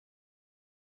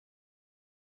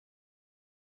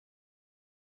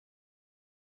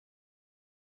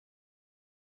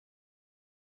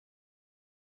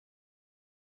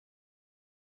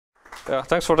Yeah,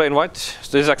 thanks for the invite.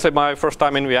 This is actually my first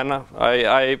time in Vienna.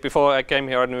 Before I came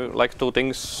here, I knew like two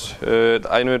things.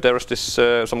 I knew there was this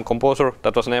some composer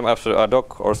that was named after a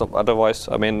dog, or some otherwise.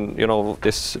 I mean, you know,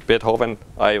 this Beethoven.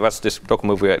 I watched this dog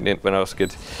movie when I was a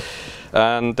kid.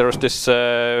 And there was this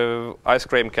ice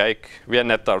cream cake,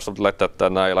 Viennetta or something like that,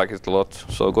 and I like it a lot.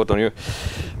 So good on you.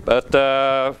 But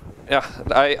yeah,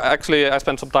 I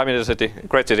spent some time in the city,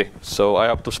 great city. So I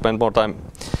have to spend more time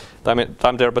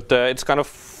there. But it's kind of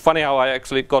funny how I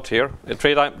actually got here.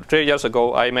 3 years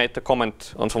ago, I made a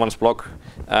comment on someone's blog,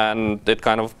 and it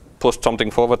kind of pushed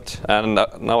something forward. And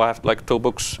now I have like 2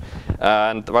 books.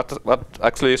 And what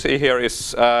actually you see here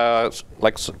is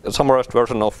like a summarized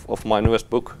version of my newest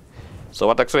book. So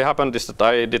what actually happened is that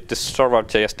I did this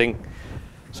server.js thing.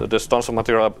 So there's tons of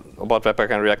material about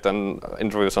Webpack and React and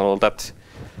interviews and all that.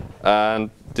 And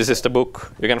this is the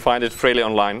book. You can find it freely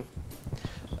online.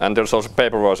 And there's also a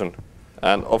paper version.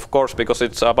 And of course, because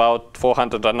it's about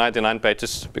 499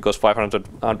 pages, because 500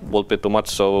 would be too much,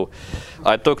 so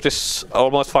I took this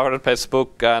almost 500-page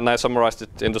book and I summarized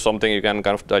it into something you can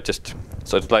kind of digest.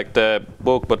 So it's like the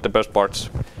book, but the best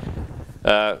parts.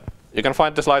 You can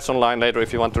find the slides online later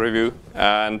if you want to review.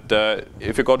 And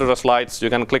if you go to the slides,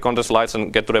 you can click on the slides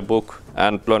and get to the book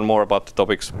and learn more about the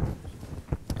topics.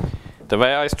 The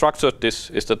way I structured this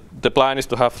is that the plan is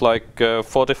to have like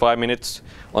 45 minutes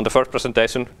on the first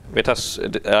presentation,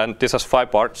 and this has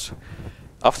 5 parts.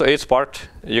 After each part,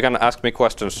 you can ask me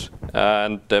questions,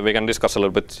 and we can discuss a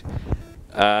little bit.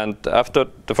 And after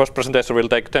the first presentation, we'll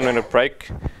take a 10-minute break,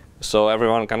 so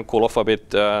everyone can cool off a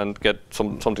bit and get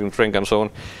something to drink and so on.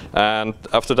 And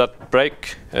after that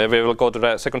break, we will go to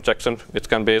the second section, which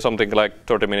can be something like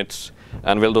 30 minutes,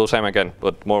 and we'll do the same again,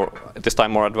 but this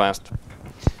time more advanced.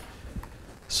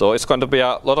 So it's going to be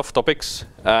a lot of topics,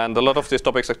 and a lot of these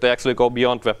topics they actually go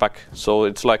beyond Webpack. So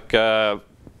it's like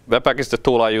Webpack is the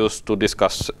tool I use to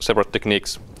discuss separate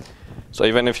techniques. So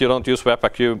even if you don't use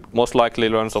Webpack, you most likely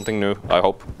learn something new, I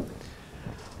hope.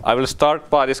 I will start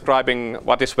by describing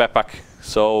what is Webpack.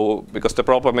 So because the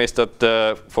problem is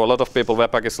that for a lot of people,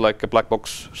 Webpack is like a black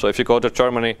box. So if you go to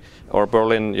Germany or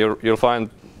Berlin, you'll find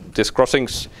these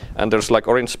crossings, and there's like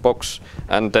orange box,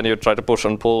 and then you try to push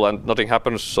and pull, and nothing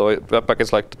happens. So Webpack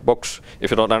is like the box. If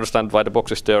you don't understand why the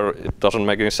box is there, it doesn't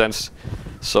make any sense.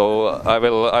 So I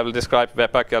will describe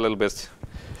Webpack a little bit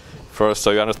first,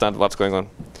 so you understand what's going on.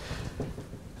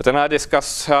 Then I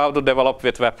discuss how to develop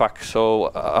with Webpack, so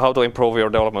how to improve your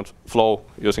development flow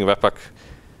using Webpack.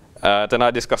 Then I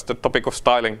discussed the topic of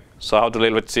styling, so how to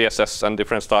deal with CSS and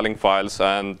different styling files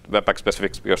and Webpack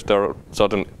specifics, because there are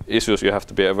certain issues you have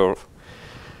to be aware of.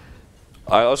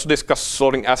 I also discussed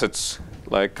loading assets,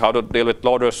 like how to deal with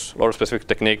loaders, loader-specific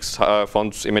techniques,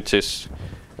 fonts, images,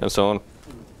 and so on.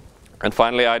 And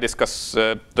finally, I discuss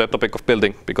the topic of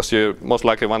building, because you most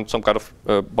likely want some kind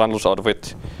of bundles out of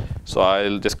it. So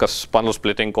I'll discuss bundle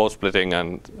splitting, code splitting,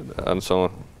 and so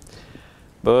on.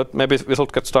 But maybe we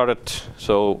should get started.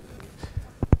 So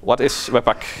what is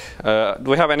Webpack? Do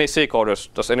we have any C coders?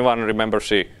 Does anyone remember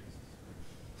C?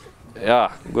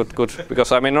 Yeah, good.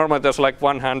 Because I mean, normally there's like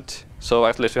one hand, so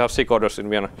at least you have C coders in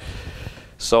Vienna.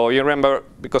 So you remember,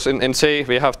 because in C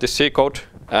we have this C code,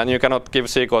 and you cannot give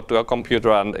C code to a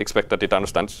computer and expect that it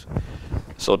understands.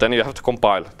 So then you have to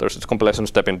compile. There's this compilation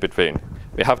step in between.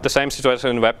 We have the same situation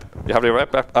in web. You have your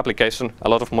web application, a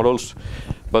lot of modules,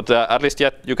 but at least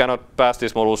yet you cannot pass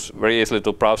these modules very easily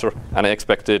to browser and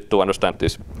expect it to understand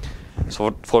this.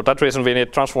 So for that reason, we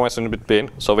need transformation in between.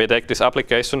 So we take this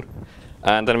application,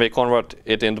 and then we convert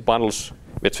it into bundles,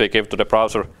 which we give to the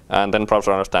browser, and then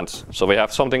browser understands. So we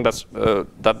have something that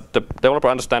the developer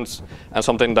understands and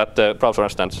something that the browser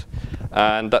understands.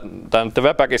 And then the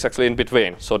Webpack is actually in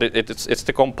between. So it's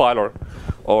the compiler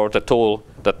or the tool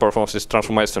that performs this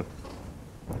transformation.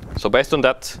 So based on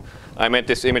that, I made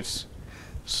this image.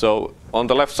 So on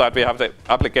the left side, we have the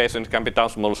application. It can be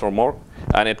 1,000 modules or more,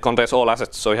 and it contains all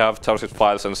assets. So you have JavaScript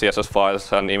files and CSS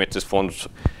files and images, fonts,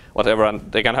 whatever,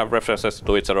 and they can have references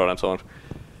to each other and so on.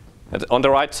 And on the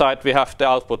right side, we have the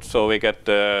output. So we get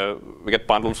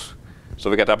bundles. So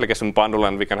we get application bundle,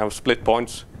 and we can have split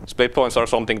points. Split points are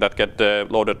something that get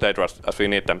loaded data as we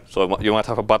need them. So you might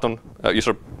have a button.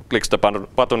 User clicks the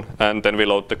button, and then we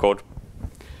load the code.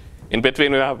 In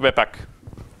between, we have Webpack.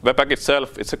 Webpack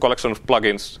itself, it's a collection of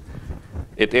plugins.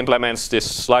 It implements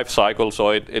this life cycle,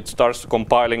 so it starts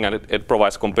compiling, and it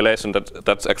provides compilation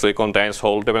that actually contains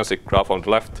whole dependency graph on the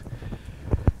left.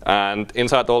 And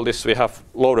inside all this, we have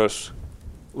loaders.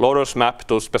 Loaders map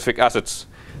to specific assets.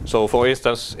 So for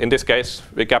instance, in this case,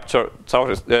 we capture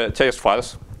JS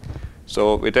files.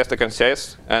 So we test against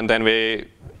JS, and then we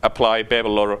apply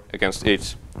Babel loader against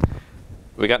each.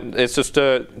 it's just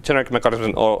a generic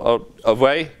mechanism or a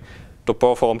way to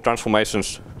perform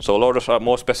transformations. So loaders are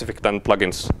more specific than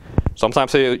plugins.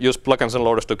 Sometimes you use plugins and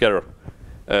loaders together.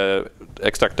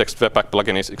 Extract text Webpack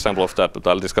plugin is example of that, but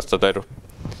I'll discuss that later.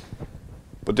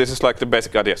 But this is like the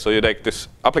basic idea. So you take this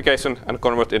application and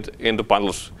convert it into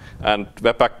bundles, and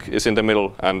Webpack is in the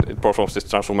middle, and it performs this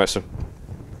transformation.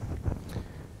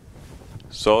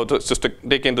 So just to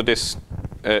dig into this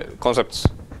concepts,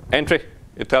 entry,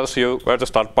 it tells you where to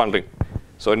start bundling.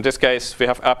 So in this case, we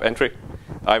have app entry.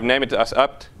 I've named it as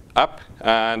app,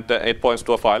 and it points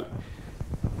to a file.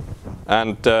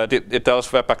 And it tells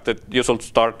Webpack that you should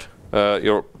start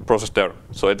your process there.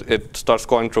 So it starts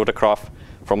going through the graph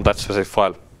from that specific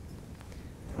file.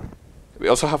 We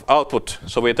also have output.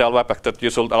 So we tell Webpack that you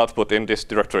should output in this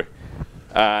directory.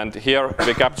 And here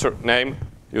we capture name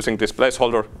using this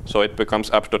placeholder, so it becomes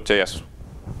app.js.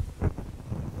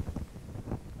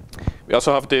 We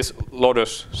also have these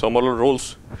loaders, so model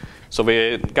rules. So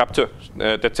we capture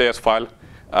the JS file,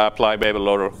 apply Babel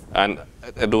loader, and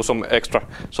do some extra.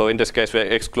 So in this case, we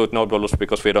exclude node modules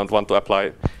because we don't want to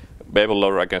apply Babel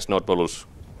loader against node modules.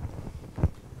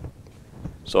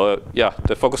 So yeah,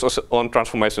 the focus is on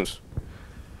transformations.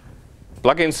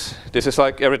 Plugins, this is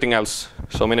like everything else.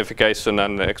 So minification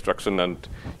and extraction, and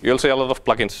you'll see a lot of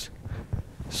plugins.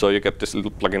 So you get this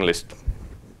little plugin list.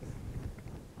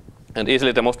 And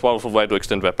easily the most powerful way to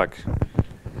extend Webpack.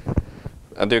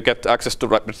 And you get access to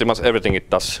pretty much everything it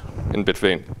does in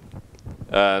between.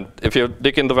 And if you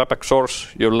dig into Webpack source,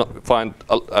 you'll find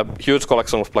a huge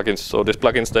collection of plugins. So these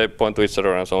plugins, they point to each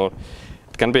other and so on.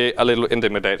 It can be a little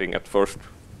intimidating at first.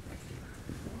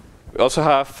 We also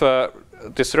have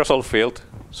this result field.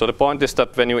 So the point is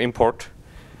that when you import,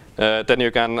 then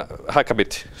you can hack a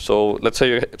bit. So let's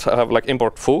say you have like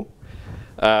import foo,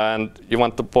 and you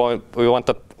want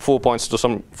that foo points to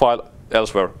some file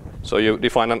elsewhere. So you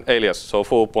define an alias. So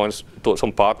foo points to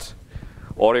some path.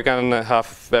 Or you can have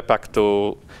Webpack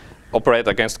to operate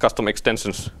against custom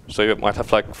extensions. So you might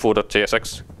have like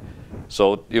foo.jsx.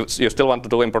 So you still want to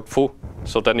do import foo.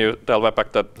 So then you tell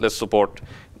Webpack that let's support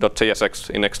 .jsx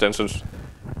in extensions.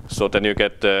 So then you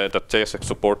get that JSX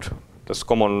support. That's a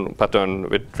common pattern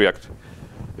with React.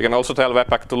 You can also tell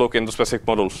Webpack to look into specific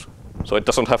modules. So it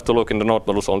doesn't have to look into node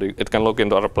modules only. It can look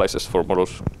into other places for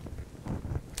modules.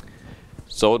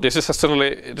 So this is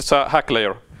it's a hack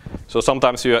layer. So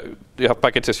sometimes you have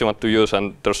packages you want to use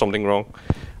and there's something wrong.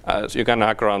 So you can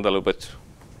hack around a little bit.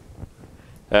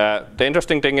 The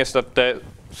interesting thing is that the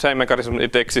same mechanism,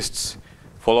 it exists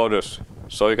for loaders.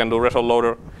 So you can do result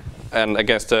loader and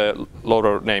against the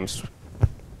loader names.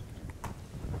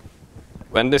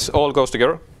 When this all goes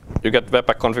together, you get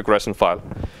Webpack configuration file.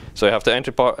 So you have the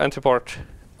entry part,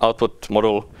 output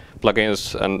module,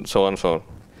 plugins, and so on and so on.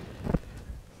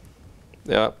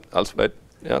 Yeah, I'll wait.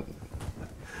 Yeah.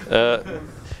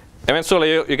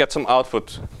 Eventually, you get some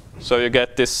output. So you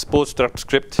get this bootstrap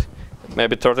script,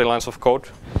 maybe 30 lines of code.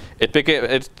 It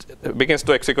begins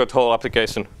to execute the whole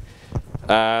application.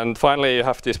 And finally, you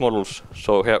have these modules.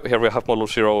 So here we have module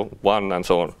 0, 1, and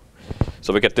so on.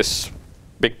 So we get this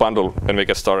big bundle when we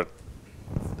get started.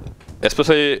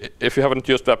 Especially if you haven't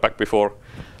used Webpack before,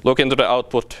 look into the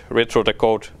output, read through the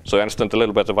code, so you understand a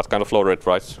little better what kind of loader it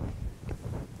writes.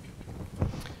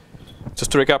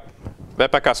 Just to recap,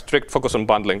 Webpack has strict focus on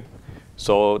bundling.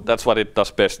 So that's what it does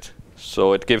best.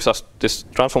 So it gives us this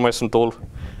transformation tool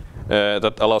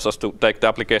that allows us to take the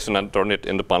application and turn it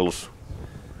into bundles.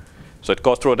 So it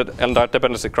goes through the entire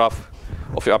dependency graph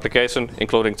of your application,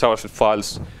 including JavaScript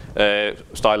files,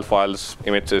 style files,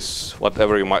 images,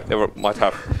 whatever you might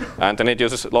have. And then it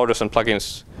uses loaders and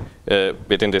plugins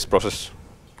within this process.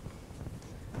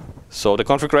 So the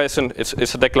configuration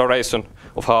is a declaration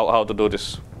of how to do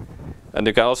this. And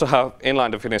you can also have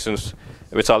inline definitions,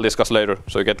 which I'll discuss later,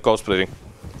 so you get code splitting.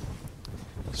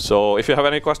 So if you have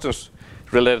any questions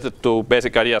related to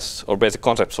basic ideas or basic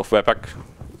concepts of Webpack,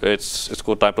 it's a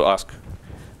good time to ask.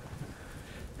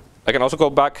 I can also go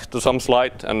back to some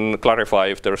slide and clarify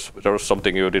if there was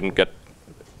something you didn't get.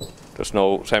 There's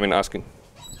no shame in asking.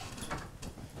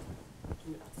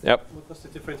 Yep. What was the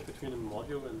difference between a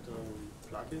module and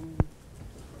a plugin?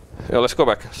 Yeah, let's go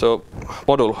back. So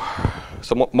module.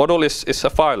 So module is a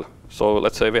file. So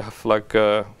let's say we have like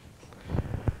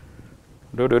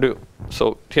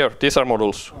So here, these are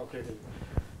modules. Okay.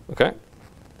 Okay.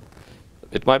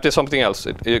 It might be something else.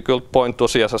 It could point to a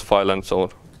CSS file and so on.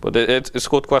 But it's a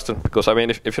good question, because I mean,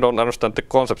 if you don't understand the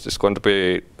concepts, it's going to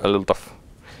be a little tough.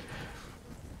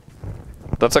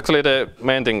 That's actually the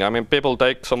main thing. I mean, people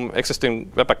take some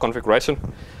existing Webpack configuration,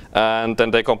 and then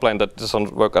they complain that it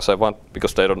doesn't work as I want,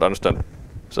 because they don't understand.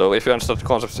 So if you understand the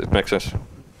concepts, it makes sense.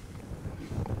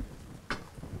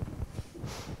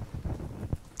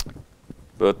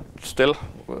 But still,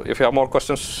 if you have more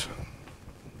questions.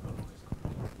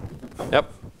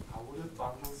 Yep. How would it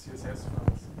bundle CSS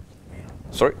files?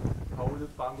 Sorry? How would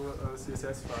it bundle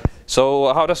CSS files?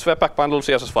 So how does Webpack bundle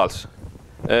CSS files?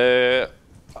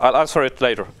 I'll answer it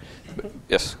later.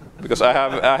 Yes, because I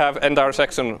have entire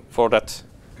section for that.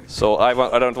 So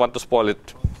I don't want to spoil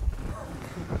it.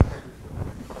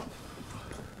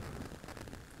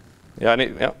 Yeah, And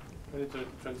it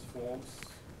transforms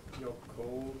your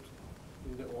code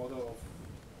in the order of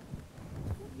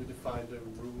you define the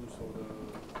rules or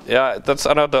the. Yeah, that's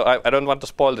another. I don't want to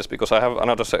spoil this because I have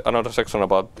another section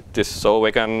about this, so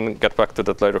we can get back to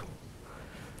that later.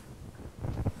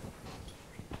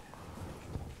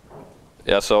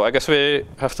 Yeah, so I guess we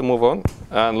have to move on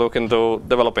and look into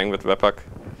developing with Webpack.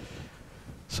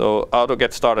 So how to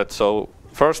get started? So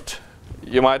first,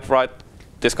 you might write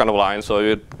this kind of line. So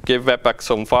you give Webpack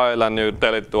some file and you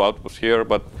tell it to output here.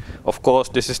 But of course,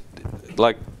 this is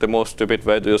like the most stupid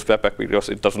way to use Webpack because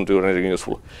it doesn't do anything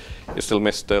useful. You still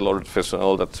miss the loaded fish and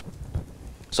all that.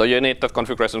 So you need that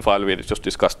configuration file we just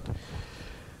discussed.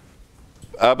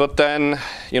 But then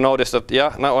you notice that,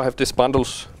 yeah, now I have these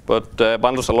bundles. But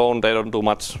bundles alone, they don't do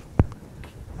much.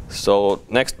 So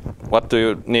next, what do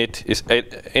you need is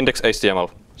index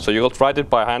HTML. So you could write it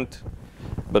by hand.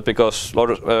 But because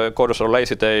coders are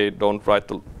lazy, they don't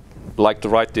like to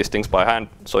write these things by hand.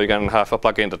 So you can have a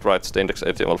plugin that writes the index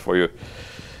HTML for you.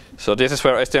 So this is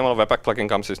where HTML Webpack plugin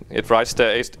comes in. It writes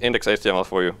the index HTML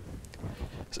for you.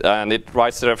 And it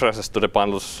writes the references to the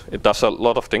bundles. It does a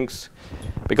lot of things.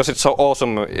 Because it's so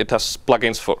awesome, it has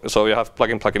plugins so you have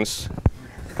plugins.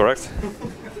 Correct?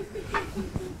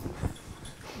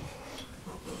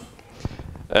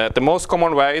 The most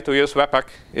common way to use Webpack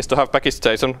is to have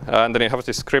package.json, and then you have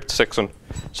this script section.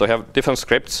 So you have different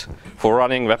scripts for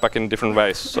running Webpack in different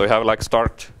ways. So you have like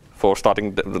start for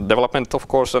starting development, of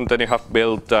course, and then you have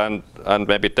build and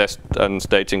maybe test and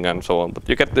staging and so on. But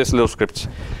you get these little scripts,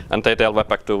 and they tell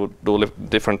Webpack to do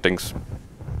different things.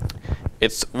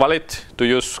 It's valid to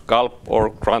use gulp or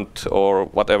grunt or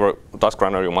whatever task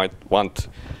runner you might want.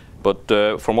 But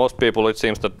for most people, it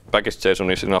seems that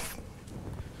package.json is enough.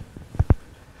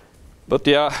 But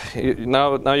yeah,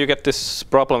 now you get this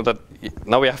problem that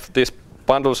now we have these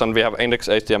bundles and we have index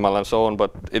HTML and so on,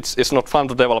 but it's not fun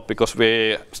to develop because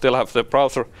we still have the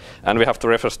browser and we have to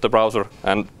refresh the browser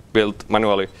and build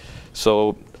manually.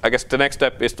 So I guess the next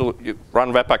step is to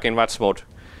run Webpack in batch mode.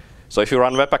 So if you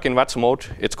run Webpack in batch mode,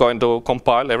 it's going to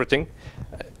compile everything.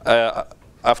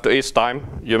 After each time,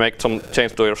 you make some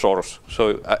change to your source.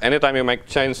 So anytime you make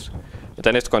change,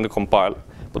 then it's going to compile.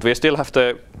 But we still have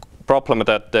the problem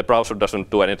that the browser doesn't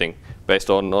do anything based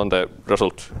on the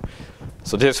result.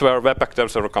 So this is where Webpack Dev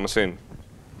Server comes in.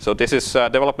 So this is a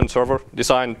development server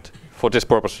designed for this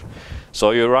purpose.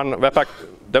 So you run Webpack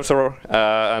Dev Server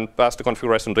and pass the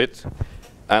configuration to it.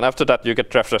 And after that, you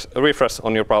get refresh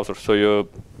on your browser. So you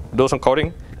do some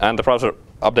coding, and the browser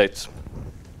updates.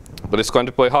 But it's going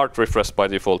to be hard refresh by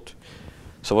default.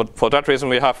 So for that reason,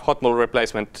 we have hot mode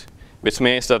replacement, which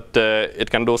means that it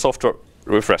can do software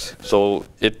refresh. So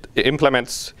it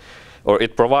implements, or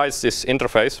it provides this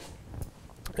interface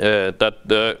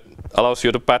that allows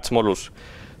you to patch modules.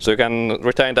 So you can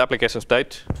retain the application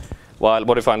state while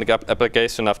modifying the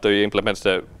application after you implement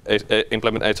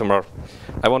HMR.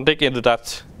 I won't dig into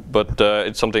that, but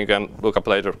it's something you can look up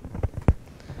later.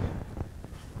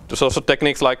 There's also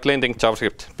techniques like linting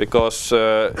JavaScript, because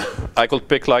I could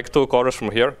pick like 2 coders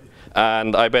from here,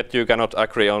 and I bet you cannot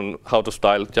agree on how to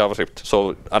style JavaScript.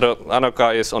 So another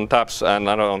guy is on tabs and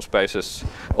another on spaces,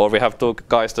 or we have 2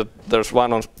 guys that there's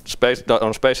one on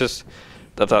spaces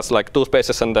that has like 2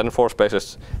 spaces and then 4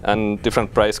 spaces and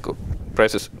different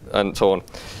braces and so on.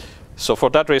 So for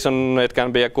that reason, it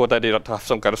can be a good idea to have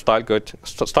some kind of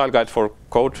style guide for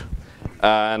code,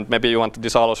 and maybe you want to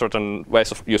disallow certain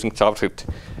ways of using JavaScript,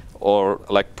 or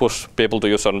like push people to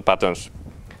use certain patterns.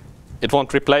 It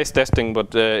won't replace testing,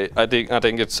 but I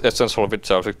think it's essential with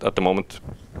JavaScript at the moment.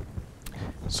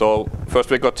 So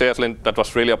first we got JSLint that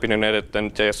was really opinionated,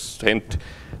 then JSHint.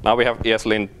 Now we have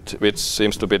ESLint, which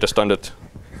seems to be the standard.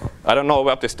 I don't know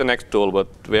what is the next tool, but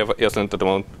we have ESLint at the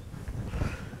moment.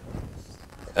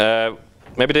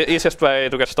 Maybe the easiest way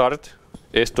to get started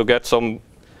is to get some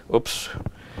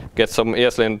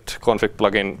ESLint config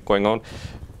plugin going on.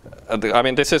 I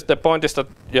mean, the point is that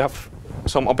you have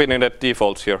some opinionated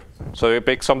defaults here. So you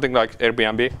pick something like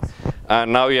Airbnb,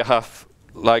 and now you have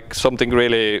like something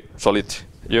really solid.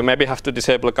 You maybe have to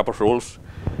disable a couple of rules,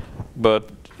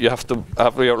 but you have to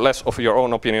have less of your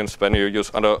own opinions when you use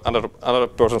another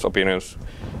person's opinions.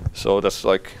 So that's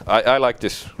like, I like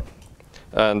this,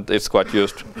 and it's quite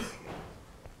used.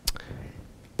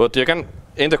 But you can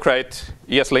integrate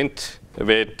ESLint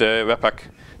with Webpack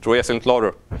through ESLint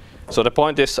loader. So the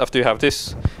point is, after you have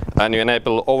this, and you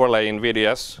enable overlay in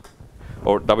VDS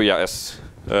or WS,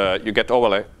 you get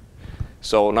overlay.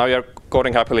 So now you're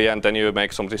coding happily, and then you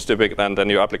make something stupid, and then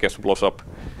your application blows up.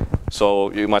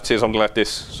 So you might see something like this.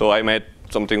 So I made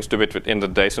something stupid with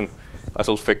indentation. I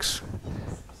should fix.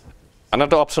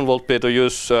 Another option would be to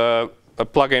use a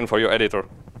plugin for your editor.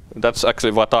 That's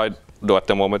actually what I do at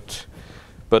the moment.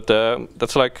 But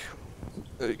that's like,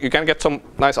 you can get some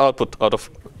nice output out of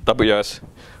WS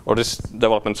or this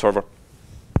development server.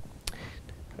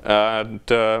 And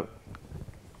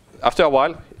after a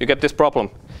while, you get this problem.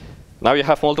 Now you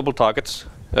have multiple targets,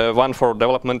 one for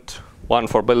development, one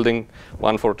for building,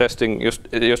 one for testing.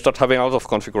 You start having a lot of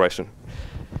configuration.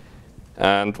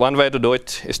 And one way to do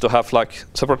it is to have like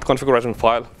separate configuration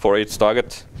file for each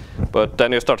target. But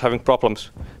then you start having problems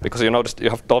because you notice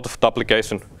you have a lot of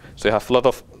duplication. So you have a lot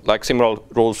of like similar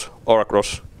rules all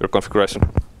across your configuration.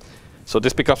 So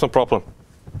this becomes a problem.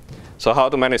 So how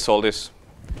to manage all this?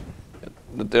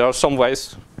 There are some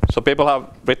ways. So people have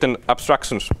written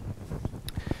abstractions.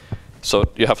 So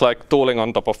you have like tooling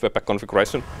on top of Webpack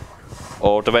configuration.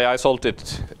 Or the way I solved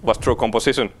it was through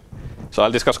composition. So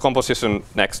I'll discuss composition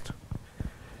next.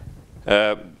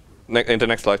 In the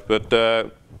next slide. But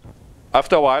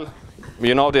after a while,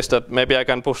 you notice that maybe I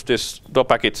can push this to a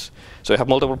package. So you have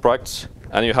multiple projects,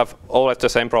 and you have always the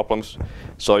same problems.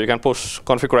 So you can push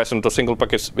configuration to a single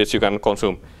package, which you can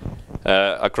consume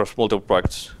across multiple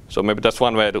projects. So maybe that's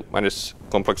one way to manage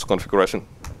complex configuration.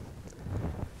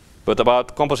 But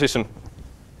about composition,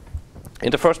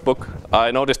 in the first book,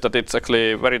 I noticed that it's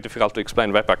actually very difficult to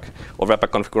explain Webpack or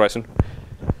Webpack configuration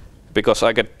because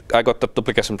I got the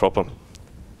duplication problem.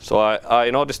 So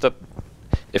I noticed that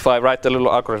if I write a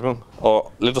little algorithm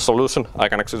or little solution, I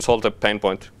can actually solve the pain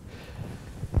point.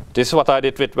 This is what I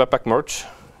did with Webpack merge.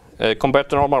 Compared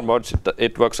to normal merge,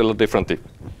 it works a little differently.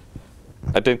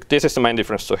 I think this is the main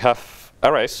difference. So we have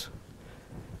arrays,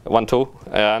 1, 2,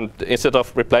 and instead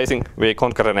of replacing, we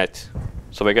concatenate.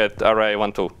 So we get array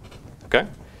 1, 2. Okay?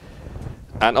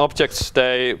 And objects,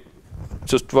 they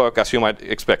just work as you might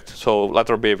expect. So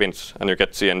letter B wins, and you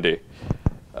get C and D.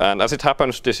 And as it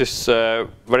happens, this is a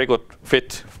very good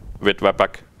fit with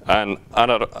Webpack. And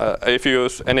if you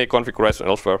use any configuration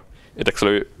elsewhere, it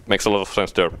actually makes a lot of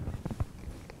sense there.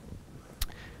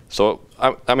 So,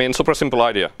 I mean, super simple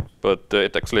idea, but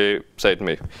it actually saved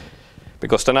me.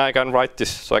 Because then I can write this,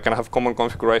 so I can have common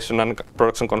configuration and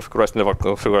production configuration, development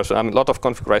configuration, a lot of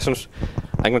configurations.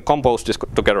 I can compose this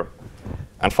together.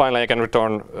 And finally, I can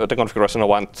return the configuration I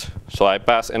want. So I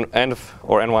pass an env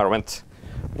or environment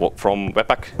from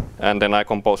Webpack, and then I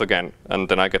compose again, and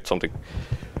then I get something.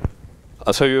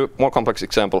 I'll show you a more complex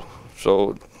example.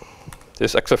 So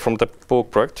this is actually from the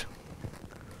book project.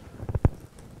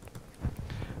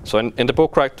 So in the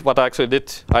book project, what I actually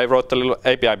did, I wrote a little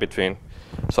API between.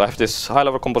 So I have this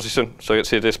high-level composition. So you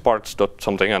see this parts dot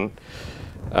something,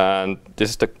 and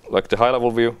this is the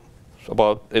high-level view.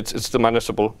 About it's the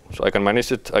manageable, so I can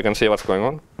manage it. I can see what's going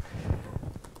on.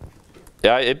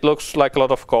 Yeah, it looks like a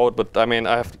lot of code, but I mean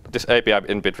I have this API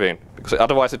in between because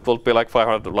otherwise it will be like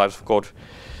 500 lines of code.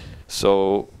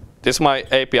 So this is my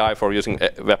API for using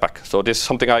Webpack. So this is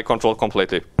something I control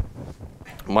completely,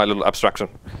 my little abstraction.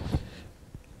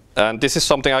 And this is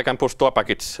something I can push to a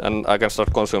package, and I can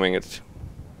start consuming it.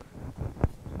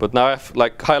 But now I have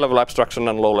like high-level abstraction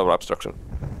and low-level abstraction.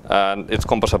 And it's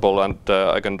composable, and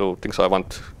I can do things I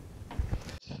want.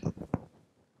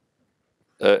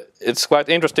 It's quite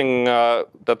interesting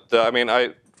that, I mean,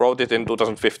 I wrote it in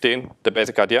 2015, the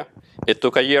basic idea. It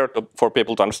took a year for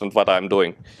people to understand what I'm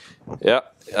doing. Yeah,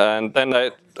 and then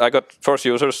I got first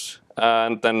users,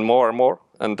 and then more and more,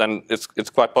 and then it's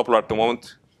quite popular at the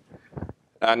moment.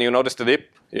 And you notice the dip,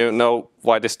 you know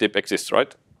why this dip exists,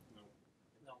 right?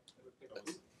 No.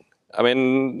 I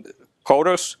mean,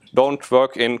 coders don't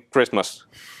work in Christmas.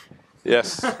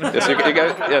 Yes,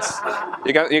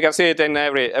 you can see it in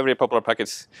every popular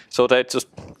package. So they just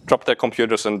drop their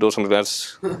computers and do something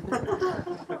else.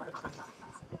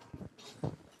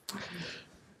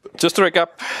 Just to recap,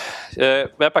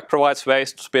 Webpack provides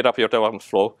ways to speed up your development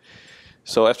flow.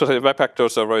 So especially Webpack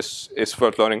server is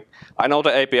worth learning. I know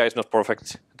the API is not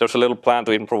perfect. There's a little plan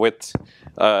to improve it,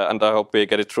 and I hope we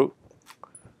get it through.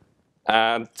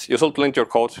 And you should link your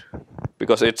code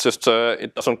because it's just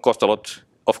it doesn't cost a lot.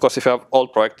 Of course, if you have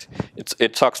old project,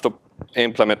 it sucks to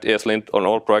implement ESLint on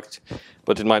old project,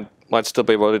 but it might still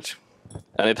be worth it,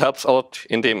 and it helps a lot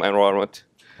in the environment.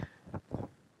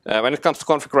 When it comes to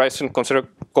configuration, consider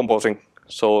composing.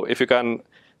 So if you can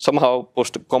somehow push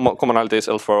the commonalities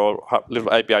elsewhere or have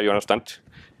little API you understand,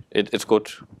 it's good.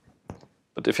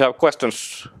 But if you have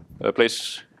questions,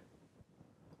 please.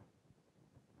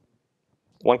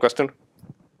 One question?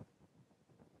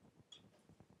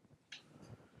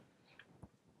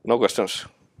 No questions?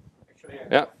 Actually,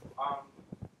 yeah.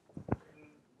 In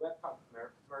Webpack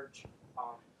merge,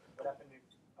 what happens if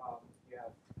you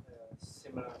have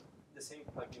the same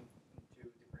plugin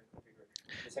into different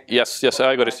configurations? Yes,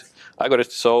 I got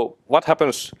it. So what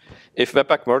happens if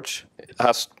Webpack merge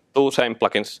has two same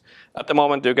plugins? At the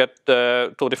moment, you get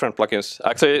two different plugins.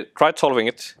 Actually, tried solving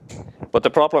it, but the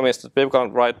problem is that people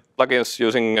can't write plugins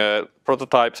using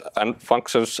prototypes and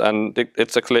functions, and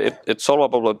it's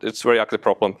solvable, but it's very ugly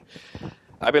problem.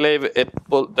 I believe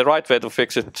the right way to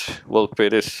fix it will be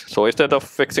this. So instead of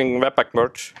fixing Webpack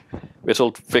merge, we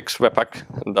should fix Webpack,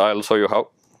 and I'll show you how.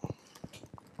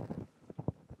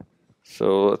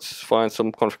 So let's find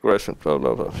some configuration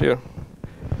here.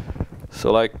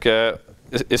 So like,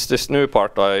 is this new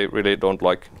part I really don't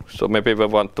like. So maybe we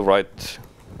want to write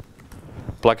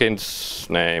plugins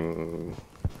name,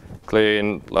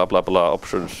 clean, blah, blah, blah,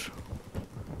 options.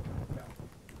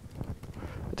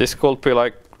 This could be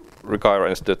like require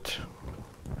instead.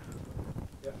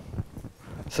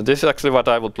 So this is actually what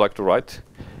I would like to write,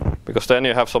 because then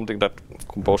you have something that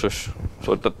composes.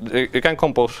 So that you can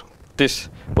compose this,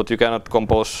 but you cannot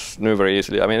compose new very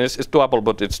easily. I mean, it's doable,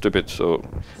 but it's stupid. So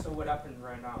what happens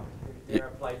right now? They're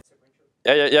applied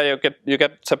sequentially? Yeah. You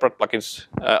get separate plugins.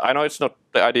 I know it's not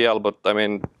the ideal, but I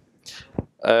mean,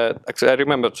 actually I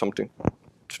remembered something.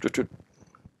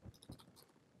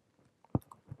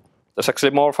 There's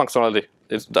actually more functionality.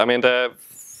 I mean,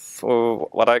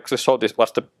 what I actually saw this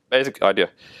was the basic idea.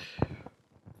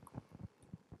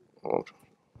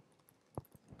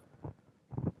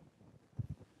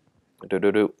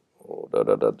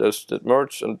 There's the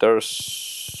merge and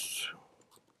there's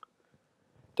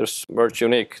merge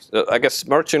unique. I guess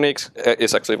merge unique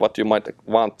is actually what you might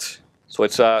want. So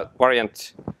it's a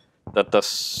variant that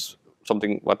does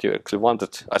something what you actually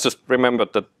wanted. I just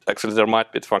remembered that actually there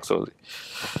might be functionality.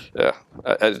 Yeah,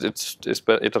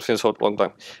 it has been so long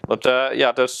time. But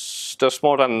yeah, there's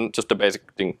more than just the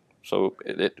basic thing. So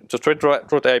just read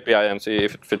through the API and see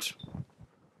if it fits.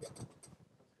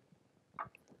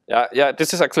 Yeah,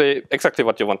 this is actually exactly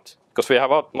what you want, because we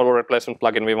have a model replacement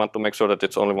plugin. We want to make sure that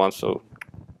it's only one. So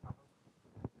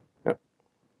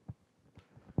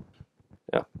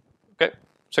yeah. Okay.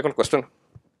 Second question.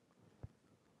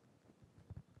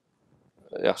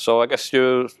 Yeah. So I guess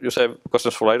you save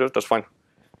questions for later. That's fine.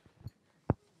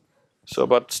 So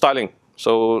about styling.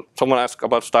 So someone asked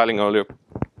about styling earlier.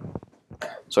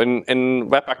 So in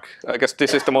Webpack, I guess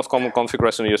this is the most common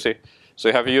configuration you see. So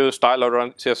you have view, style loader,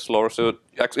 and CSS loader. So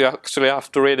you actually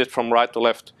have to read it from right to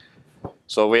left.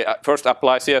 So we first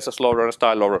apply CSS loader and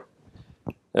style loader.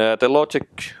 The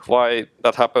logic why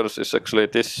that happens is actually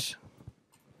this.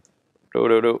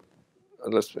 I'll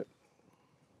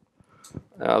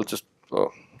just.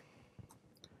 Oh.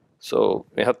 So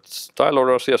we had style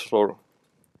loader, CSS loader.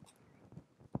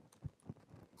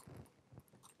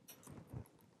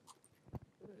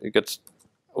 You get.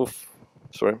 Oof.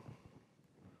 Sorry.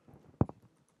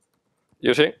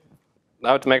 You see?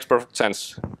 Now it makes perfect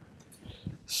sense.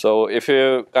 So if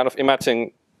you kind of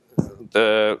imagine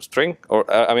the string,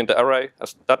 or I mean the array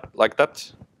as that, like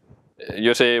that,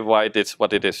 you see why it's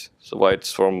what it is. So why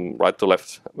it's from right to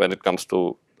left when it comes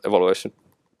to evaluation.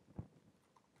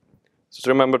 Just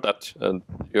remember that, and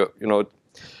you know.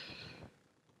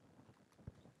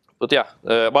 But yeah,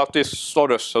 about these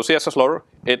loaders. So CSS loader,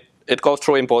 it goes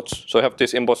through imports. So you have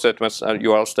these import statements and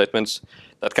URL statements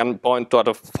that can point to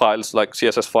other files like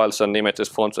CSS files and images,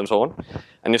 fonts, and so on.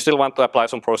 And you still want to apply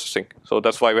some processing. So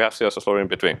that's why we have CSS loader in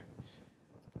between.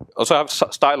 Also have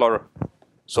style loader.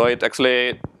 So it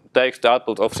actually takes the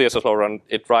output of CSS loader and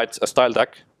it writes a style tag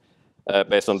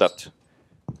based on that.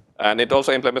 And it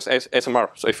also implements ASMR.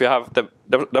 So if you have the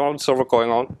development server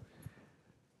going on,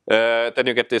 then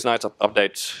you get these nice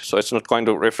updates. So it's not going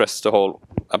to refresh the whole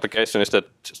application, instead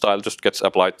style just gets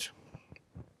applied.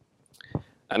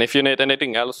 And if you need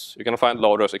anything else, you can find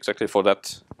loaders exactly for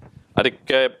that. I think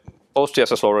post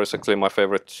CSS loader is actually my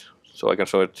favorite, so I can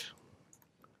show it.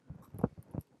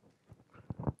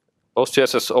 Post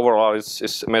CSS overall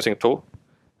is amazing too,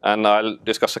 and I'll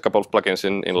discuss a couple of plugins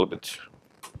in a little bit.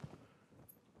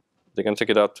 You can check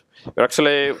it out. We're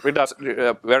actually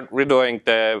redoing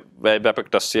the way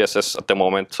Webpack does CSS at the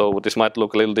moment, so this might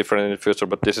look a little different in the future,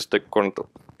 but this is the current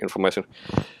information.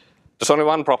 There's only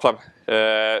one problem.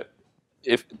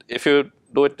 If you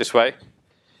do it this way,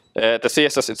 the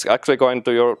CSS is actually going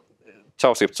to your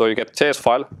JavaScript. So you get JS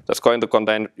file that's going to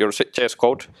contain your JS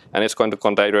code, and it's going to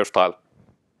contain your style.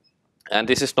 And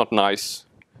this is not nice.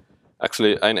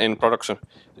 actually in production.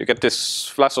 You get this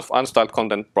flash of unstyled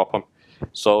content problem.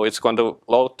 So it's going to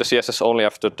load the CSS only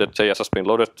after the JS has been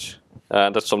loaded,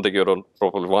 and that's something you don't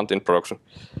probably want in production.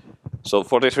 So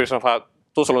for this reason, I have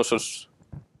two solutions.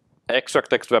 Extract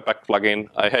text Webpack plugin.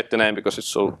 I hate the name because it's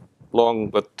so long,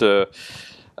 but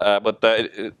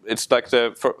it's like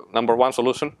the number one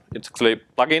solution. It's actually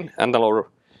plugin and the loader.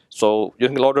 So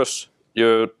using loaders,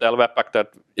 you tell Webpack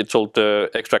that it should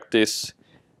extract these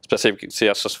specific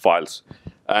CSS files,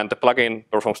 and the plugin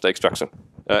performs the extraction.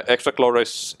 Extract loader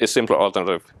is simpler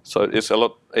alternative. So it's a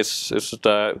lot. It's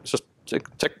just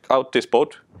check out this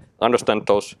both, understand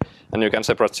those, and you can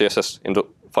separate CSS into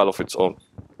file of its own.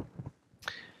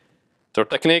 There are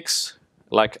techniques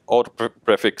like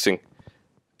auto-prefixing.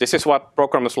 This is what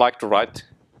programmers like to write,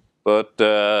 but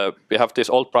we have these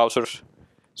old browsers.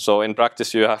 So in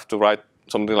practice, you have to write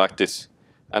something like this.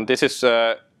 And this is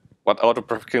what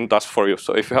auto-prefixing does for you.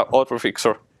 So if you have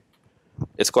auto-prefixer,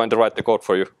 it's going to write the code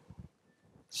for you.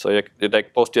 So you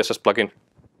take PostGSS plugin,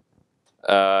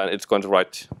 it's going to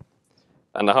write.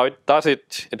 And how it does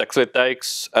it, it actually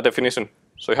takes a definition.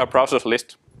 So you have browsers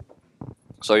list.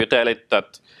 So you tell it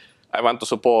that I want to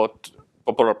support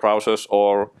popular browsers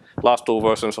or last two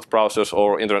versions of browsers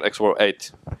or Internet Explorer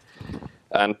 8.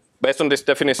 And based on this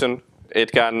definition,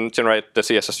 it can generate the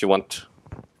CSS you want.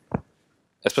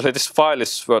 Especially this file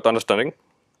is worth understanding.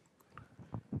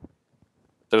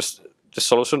 There's this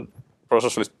solution,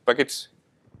 process list package.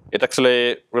 It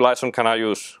actually relies on can I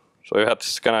use. So you have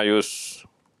this can I use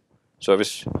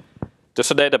service.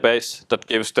 There's a database that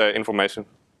gives the information.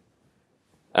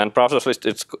 And process list,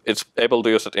 it's able to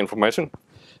use that information.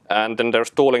 And then there's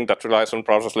tooling that relies on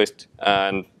process list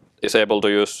and is able to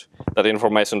use that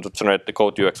information to generate the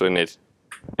code you actually need.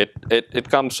 It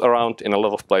comes around in a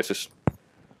lot of places.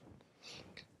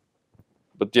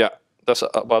 But yeah, that's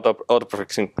about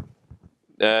auto-prefixing.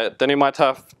 Then you might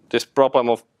have this problem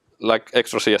of like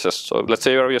extra CSS. So let's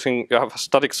say you have a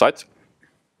static site.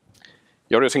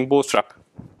 You're using Bootstrap.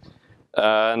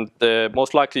 And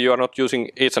most likely you are not using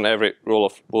each and every rule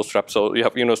of Bootstrap. So you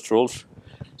have unused rules.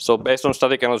 So based on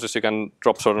static analysis, you can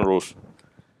drop certain rules.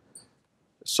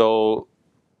 So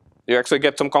you actually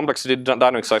get some complexity in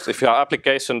dynamic sites. If you have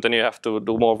application, then you have to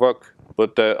do more work.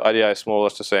 But the idea is more or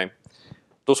less the same.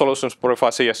 Two solutions, purify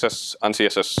CSS and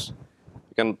CSS.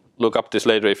 You can look up this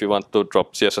later if you want to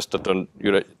drop CSS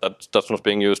that's not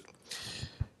being used.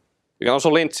 You can also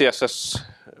lint CSS.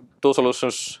 Two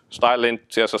solutions, style lint,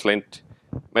 CSS lint.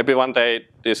 Maybe one day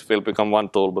this will become one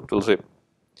tool, but we'll see.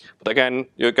 But again,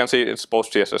 you can see it's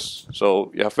PostGSS.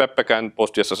 So you have Webpack and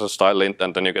PostGSS as style lint,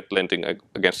 and then you get linting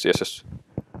against CSS.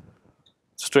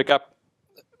 Just recap.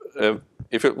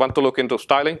 If you want to look into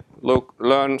styling,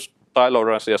 learn style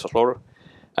loader and CSS loader.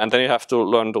 And then you have to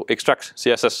learn to extract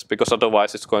CSS, because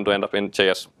otherwise it's going to end up in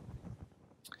JS.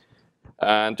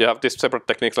 And you have these separate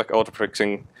techniques like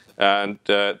auto-prefixing, and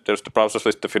there's the process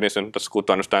list definition that's good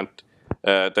to understand.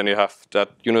 Then you have that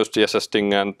unused CSS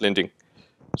thing and linting.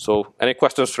 So any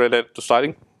questions related to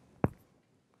styling?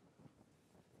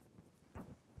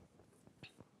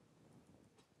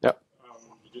 Yeah.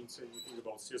 You didn't say anything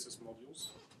about CSS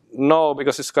modules? No,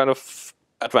 because it's kind of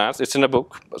advanced. It's in a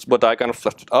book, but I kind of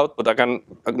left it out. But I can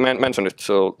mention it.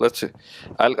 So let's see.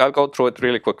 I'll go through it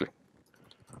really quickly.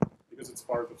 Because it's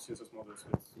part of CSS modules.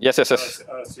 Yes.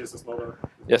 CSS loader.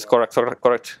 Yes,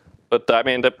 correct. But I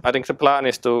mean, I think the plan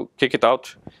is to kick it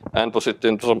out and push it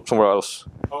into somewhere else.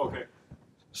 Oh, okay.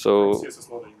 So like CSS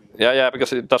loader, you mean? Yeah,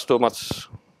 because it does too much.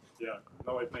 Yeah,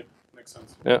 no, it makes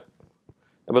sense. Yeah,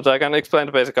 but I can explain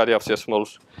the basic idea of CSS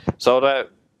modules. So the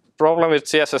problem with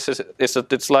CSS is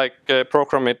that it's like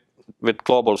program it with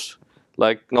globals.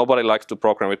 Like nobody likes to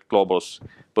program with globals,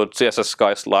 but CSS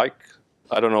guys like.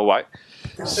 I don't know why.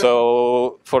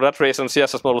 So for that reason,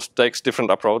 CSS modules takes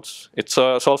different approach. It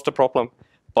solves the problem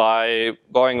by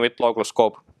going with local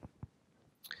scope.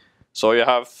 So you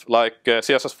have like a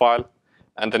CSS file,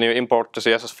 and then you import the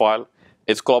CSS file.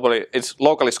 It's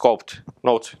locally scoped.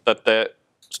 Note that the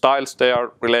styles, they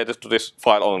are related to this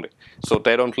file only, so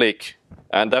they don't leak.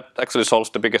 And that actually solves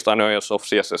the biggest annoyance of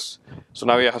CSS. So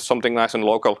now you have something nice and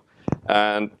local,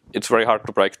 and it's very hard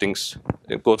to break things.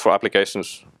 Good for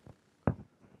applications.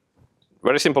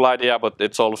 Very simple idea, but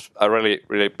it solves a really,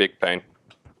 really big pain.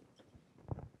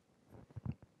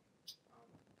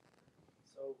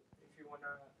 So if you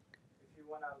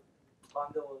wanna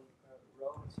bundle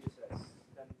raw CSS,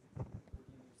 then would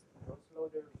you use those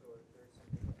loaders, or there's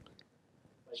something like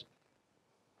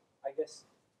I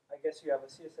guess you have a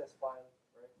CSS file,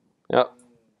 right? Yeah.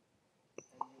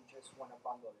 And you just wanna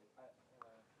bundle it.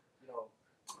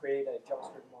 Create a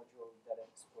JavaScript module that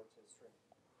exports a string.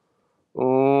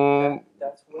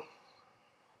 That's what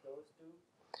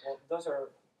Well, those are.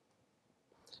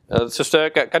 Just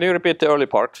can you repeat the early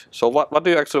part? So what do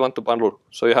you actually want to bundle?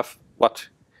 So you have what?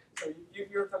 So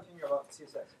you're talking about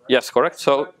CSS, right? Yes, correct.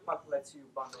 So Webpack lets you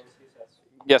bundle CSS.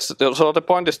 yes. So the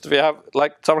point is that we have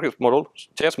like JavaScript module,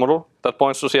 JS module that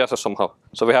points to CSS somehow.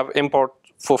 So we have import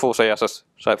full CSS,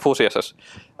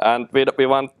 and we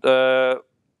want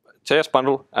JS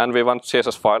bundle and we want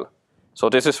CSS file. So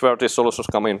this is where these solutions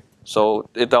come in. So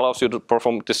it allows you to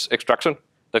perform this extraction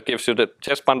that gives you the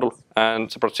JS bundle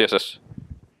and separate CSS.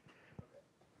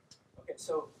 Okay,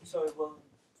 so it will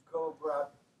go grab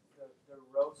the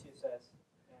row CSS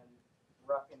and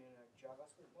wrap it in a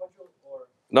JavaScript module, or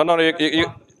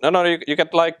you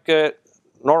get like a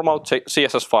normal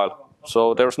CSS file.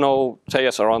 So there's no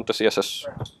JS around the CSS.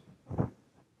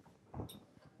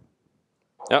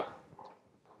 Yeah.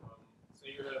 So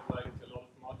you have like a lot of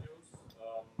modules,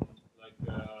 like a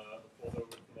folder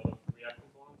with a lot of React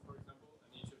components, for example, and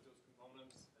each of those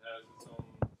components has its own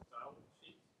style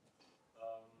sheet.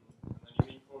 And then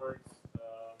you import,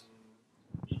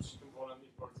 each component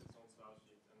imports its own style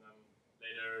sheet, and then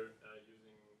later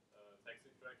using text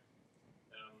extract,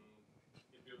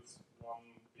 it builds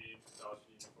one big style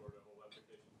sheet for the whole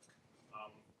application.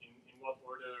 In what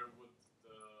order would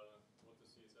the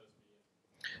CSS be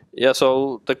in? Yeah,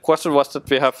 so the question was that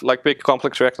we have like big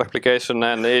complex React application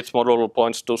and each module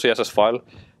points to CSS file.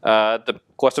 The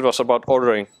question was about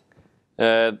ordering.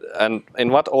 And in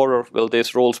what order will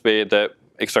these rules be the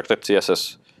extracted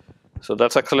CSS? So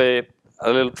that's actually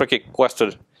a little tricky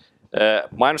question.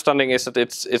 My understanding is that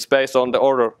it's based on the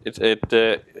order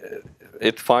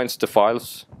it finds the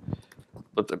files,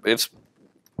 but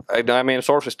I mean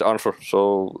source is the answer.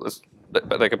 So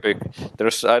like a big.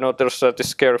 I know there's this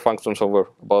scary function somewhere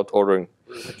about ordering.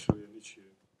 There's actually an issue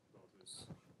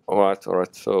about this. All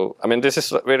right. So I mean this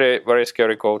is very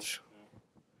scary code.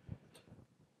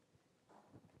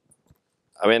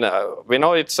 I mean, we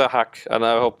know it's a hack, and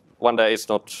I hope one day it's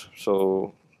not.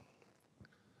 So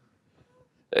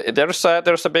there's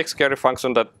a big scary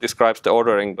function that describes the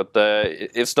ordering, but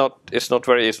it's not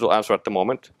very easy to answer at the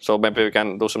moment. So maybe we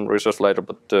can do some research later,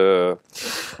 but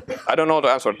I don't know the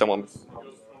answer at the moment. It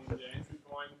goes from the entry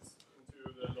points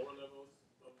into the lower levels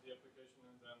of the application,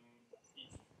 and then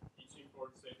each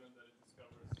import statement that it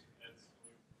discovers adds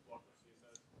a new block of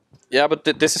CSS. Yeah, but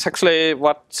this is actually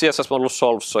what CSS module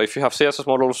solves. So if you have CSS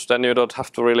modules, then you don't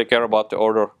have to really care about the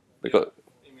order. Because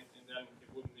And then it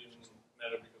wouldn't even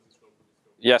matter because it's locally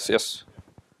scoped. yes.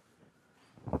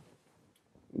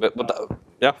 But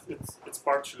yeah. It's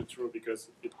partially true because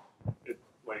it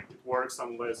works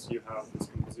unless you have this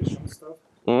composition stuff.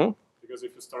 Mm-hmm. Because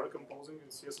if you start composing in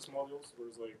CSS modules,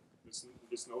 there's like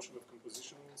this notion of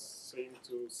composition same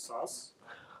to SAS.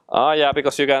 Yeah,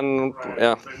 because you can. Right.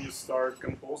 Yeah. Then you start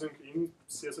composing in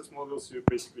CSS modules.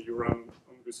 You run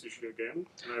on this issue again,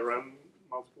 and I ran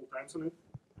multiple times on it.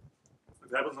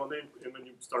 It happens one day, and when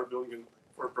you start building it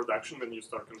for production, when you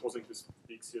start composing this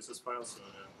big CSS file. So,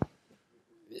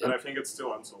 and I think it's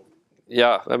still unsolved.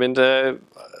 Yeah, I mean the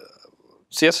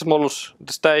CSS models,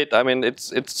 the state. I mean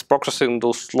it's processing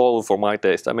too slow for my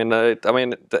taste. I mean I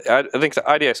think the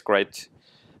idea is great,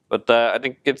 but I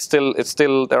think it's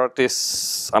still there are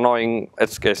these annoying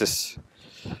edge cases.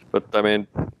 But I mean,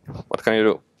 what can you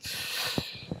do?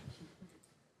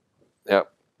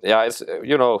 Yeah, it's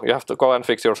you have to go and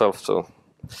fix yourself. So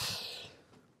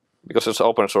because it's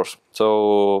open source.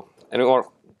 So any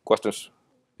more questions?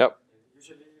 Yep.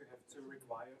 Usually you have to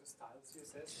require the style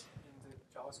CSS in the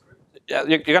JavaScript. Yeah,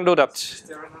 you can do that. Is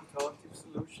there an alternative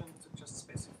solution to just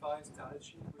specify style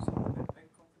sheet within the Webpack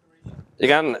configuration?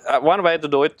 Again, one way to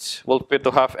do it will be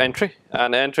to have entry,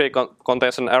 and entry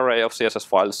contains an array of CSS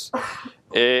files.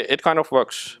 It kind of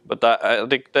works, but I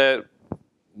think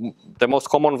the most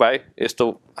common way is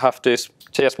to have these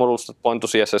JS modules that point to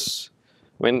CSS.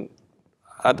 I mean,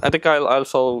 I think I'll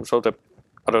show the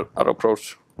other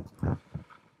approach.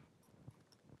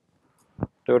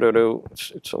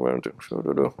 It's somewhere in the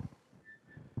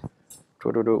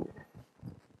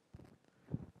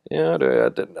Yeah,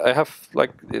 I have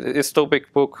like it's too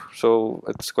big book, so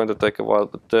it's going to take a while.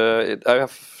 But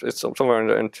it's somewhere in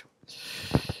the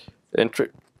entry.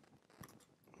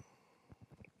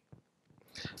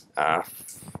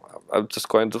 I'm just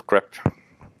going to grab.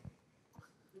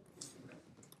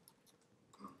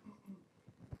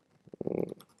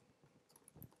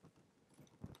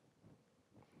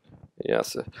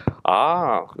 Yes.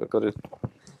 I got it.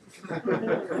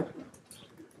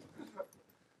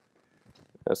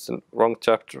 That's the wrong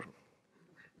chapter.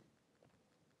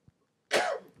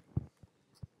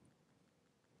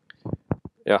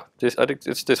 Yeah, I think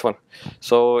it's this one.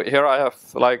 So here I have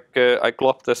like I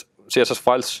globbed the CSS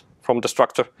files from the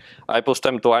structure. I push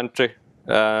them to entry,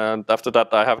 and after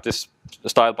that I have this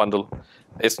style bundle.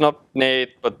 It's not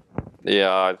neat, but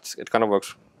yeah, it kind of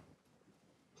works.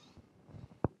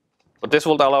 But this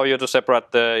will allow you to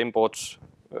separate the imports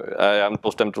and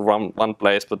push them to one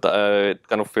place, but it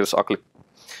kind of feels ugly.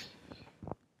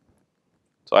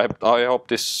 So I hope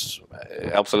this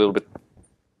helps a little bit.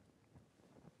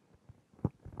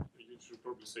 You should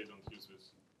probably say don't use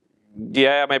this.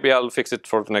 Yeah, maybe I'll fix it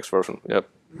for the next version. Yeah.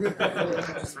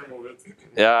 Just remove it.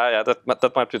 Yeah,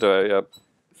 that might be the way. Yeah.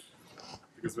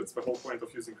 Because that's the whole point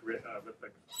of using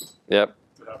Webpack. Yeah.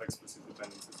 To have explicit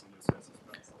dependencies in your CSS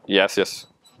files. Yes.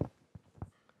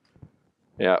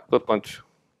 Yeah, good point.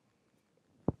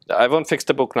 I won't fix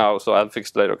the book now, so I'll fix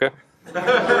it later, okay?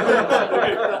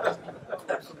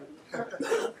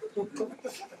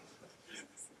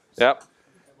 Yeah.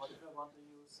 And what if I want to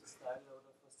use a style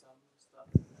loader for some stuff,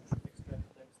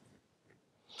 extract text?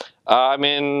 I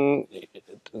mean,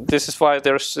 this is why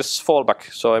there's this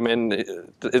fallback. So I mean,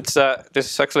 this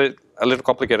is actually a little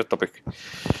complicated topic.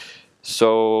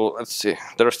 So let's see.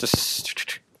 There's this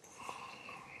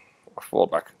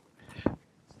fallback.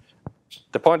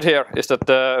 The point here is that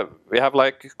we have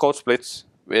like code splits,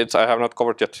 which I have not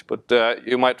covered yet. But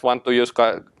you might want to use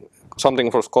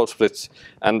something for code splits.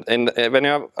 And when you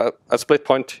have a split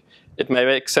point, it may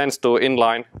make sense to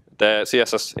inline the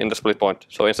CSS in the split point.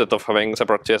 So instead of having a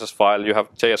separate CSS file, you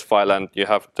have JS file and you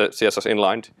have the CSS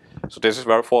inlined. So this is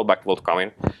where fallback will come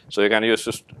in. So you can use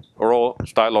just a raw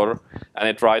style loader, and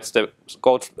it writes the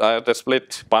code, the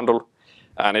split bundle,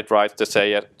 and it writes the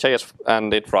JS,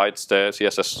 and it writes the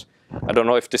CSS. I don't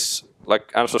know if this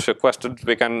like answers your question.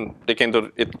 We can dig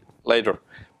into it later,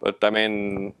 but I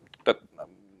mean that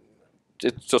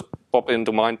it just popped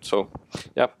into mind. So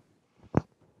yeah.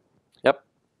 Yep.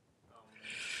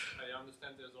 I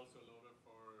understand there's also a loader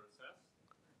for SAS.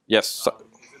 Yes. Is it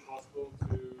possible to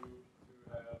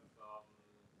have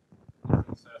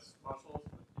different SAS partials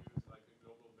that use like a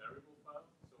global variable file?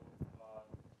 So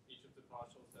each of the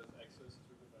partials has access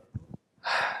to the variable?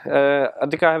 I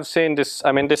think I have seen this.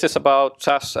 I mean, this is about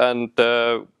SAS and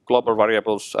global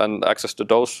variables and access to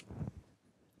those.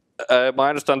 My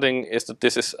understanding is that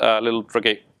this is a little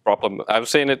tricky problem. I've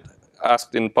seen it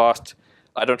asked in the past.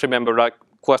 I don't remember like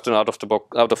question out of the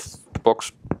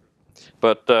box,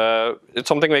 but it's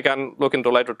something we can look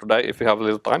into later today if we have a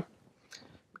little time,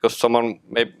 because someone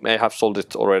may have solved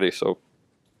it already. So,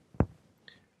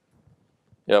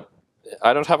 yep,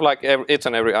 I don't have like each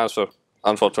and every answer,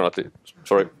 unfortunately.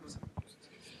 Sorry.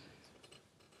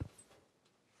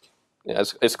 Yeah,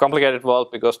 it's a complicated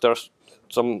world because there's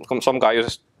some guy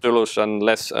uses Toulouse and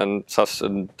Less and SAS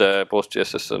and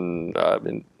PostGSS and I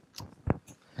mean,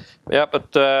 yeah,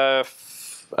 but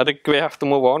I think we have to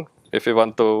move on if we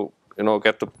want to,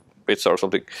 get to pizza or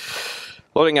something.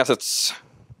 Loading assets.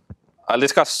 I'll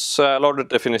discuss loader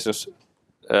definitions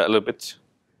a little bit.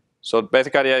 So the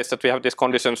basic idea is that we have these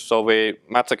conditions, so we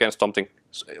match against something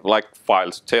like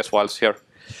files, JS files here.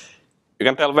 You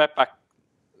can tell Webpack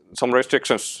some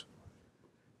restrictions.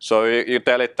 So you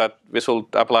tell it that we should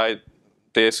apply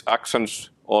these actions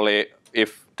only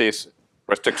if these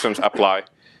restrictions apply.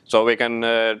 So we can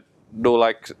tell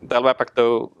Webpack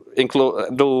to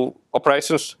do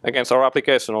operations against our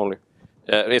application only,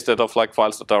 instead of like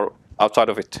files that are outside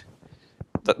of it.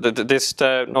 This is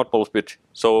the notable bit.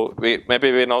 So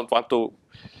maybe we don't want to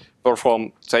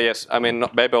perform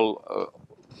Babel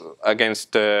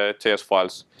against JS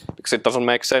files because it doesn't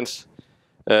make sense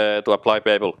to apply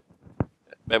Babel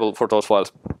for those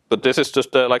files. But this is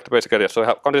just like the basic idea. So we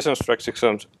have conditions,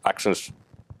 restrictions, actions.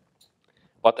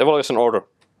 But evaluation order.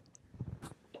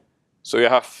 So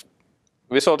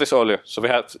we saw this earlier. So we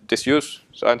had this use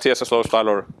and CSS loader style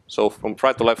order. So from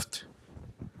right to left,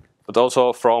 but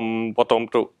also from bottom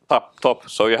to top.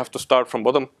 So you have to start from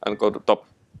bottom and go to top.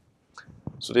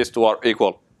 So these two are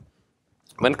equal.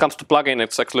 When it comes to plugin,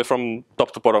 it's actually from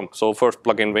top to bottom. So first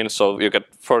plugin wins, so you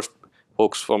get first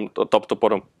hooks from top to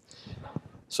bottom.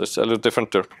 So it's a little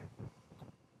different there.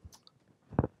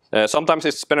 Sometimes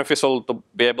it's beneficial to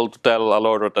be able to tell a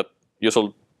loader that you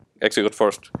should execute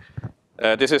first.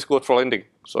 This is good for linting.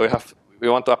 So we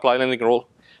want to apply linting rule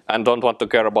and don't want to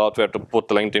care about where to put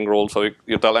the linting rule. So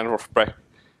you tell env of pre.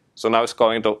 So now it's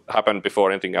going to happen before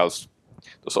anything else.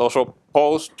 There's also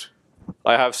post.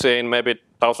 I have seen maybe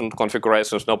 1,000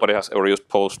 configurations. Nobody has ever used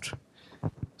post.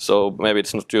 So maybe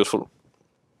it's not useful.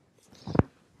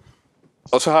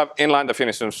 Also have inline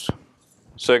definitions.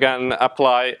 So you can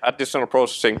apply additional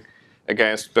processing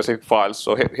against specific files.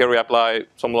 So here we apply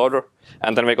some loader,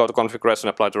 and then we go to configuration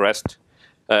and apply the rest.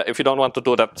 If you don't want to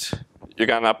do that, you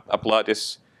can apply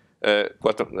this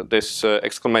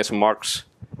exclamation marks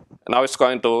Now it's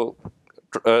going to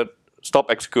stop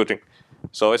executing.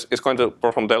 So it's going to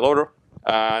perform the loader,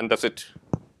 and that's it.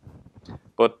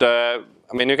 But I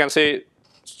mean, you can see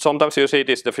sometimes you see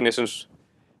these definitions,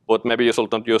 but maybe you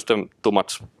should not use them too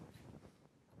much.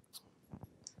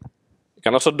 You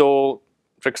can also do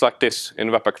tricks like this in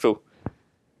Webpack too.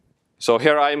 So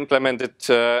here I implemented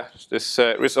this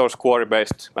resource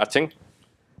query-based matching.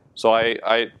 So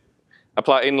I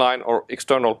apply inline or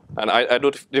external, and I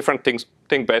do different things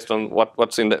based on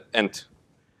what's in the end.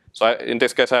 So in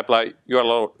this case, I apply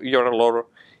URL loader.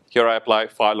 Here I apply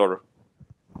file loader.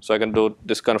 So I can do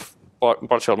this kind of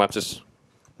partial matches.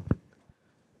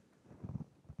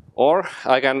 Or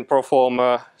I can perform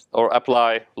or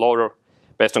apply loader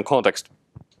based on context.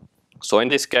 So in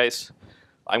this case,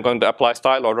 I'm going to apply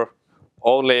style loader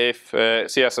only if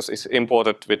CSS is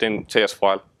imported within JS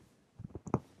file.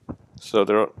 So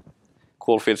there are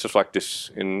cool features like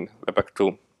this in Webpack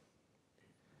 2.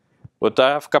 But I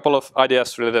have a couple of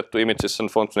ideas related to images and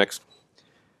fonts next.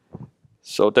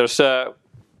 So there's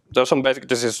some basic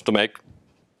decisions to make.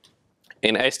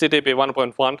 In HTTP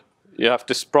 1.1, you have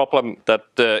this problem that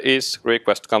each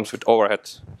request comes with overhead.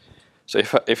 So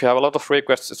if you have a lot of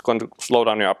requests, it's going to slow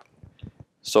down your app.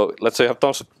 So let's say you have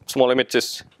tons of small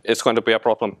images, it's going to be a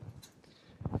problem.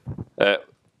 There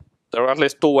are at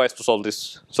least two ways to solve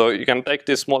this. So you can take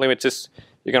these small images,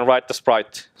 you can write the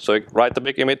sprite. So you write the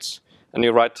big image, and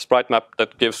you write the sprite map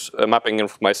that gives mapping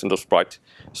information to sprite.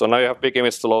 So now you have big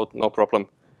image to load, no problem.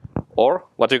 Or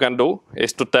what you can do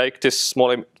is to take these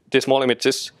small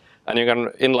images, and you can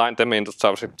inline them into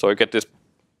JavaScript. So you get this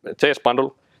JS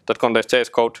bundle that contains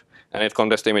JS code, and it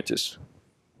contains images.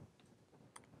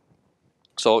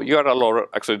 So URL loader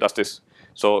actually does this.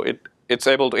 So it's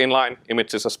able to inline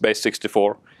images as base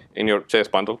 64 in your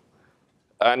JS bundle.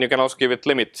 And you can also give it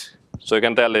limit. So you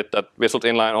can tell it that we should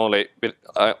inline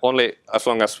only as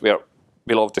long as we are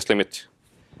below this limit.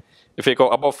 If we go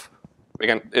above,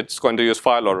 it's going to use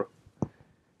file loader.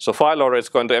 So file loader is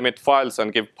going to emit files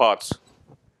and give paths.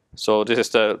 So this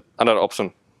is another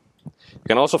option. You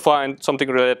can also find something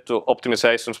related to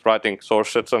optimization, spriting,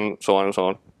 source sets, and so on and so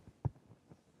on.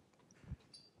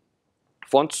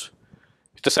 Fonts,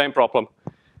 it's the same problem.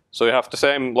 So you have the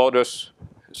same loaders,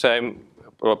 same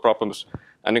problems.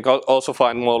 And you can also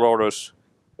find more loaders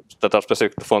that are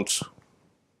specific to fonts.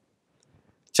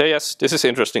 JS, this is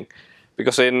interesting,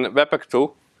 because in Webpack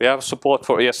 2, we have support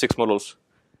for ES6 models.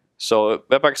 So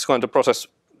Webpack is going to process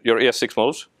your ES6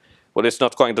 models, but it's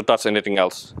not going to touch anything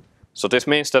else. So this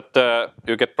means that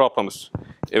you get problems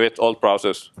with old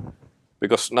browsers,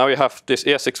 because now you have these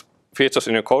ES6 features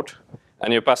in your code,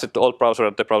 and you pass it to old browser,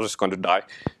 and the browser is going to die.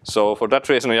 So for that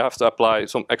reason, you have to apply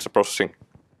some extra processing.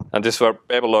 And this is where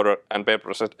Babel loader and Babel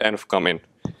process env come in.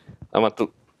 I want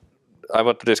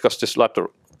to discuss this later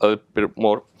a little bit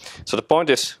more. So the point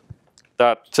is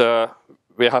that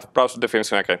we have browser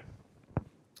definition again.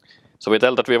 So we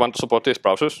tell that we want to support these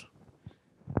browsers,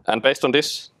 and based on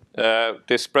this,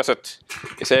 this preset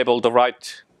is able to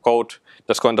write code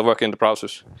that's going to work in the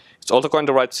browsers. It's also going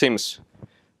to write sims.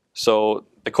 So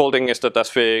the cool thing is that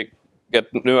as we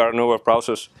get newer and newer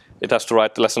browsers, it has to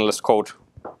write less and less code.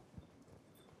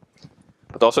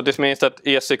 But also this means that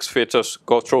ES6 features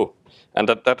go through, and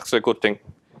that's a good thing.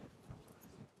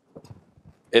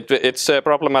 It's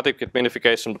problematic with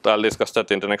minification, but I'll discuss that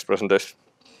in the next presentation.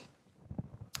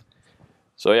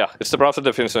 So yeah, it's the browser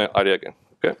definition idea again.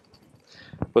 Okay.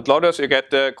 With loaders, you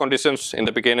get the conditions in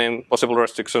the beginning, possible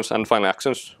restrictions, and final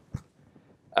actions.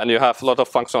 And you have a lot of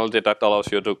functionality that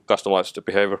allows you to customize the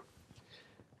behavior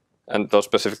and those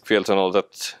specific fields and all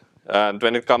that. And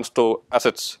when it comes to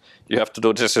assets, you have to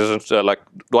do decisions like,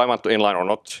 do I want to inline or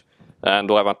not? And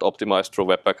do I want to optimize through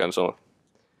Webpack and so on?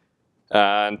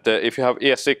 And if you have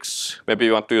ES6, maybe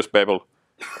you want to use Babel.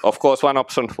 Of course, one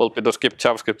option will be to skip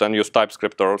JavaScript and use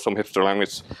TypeScript or some hipster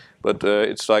language. But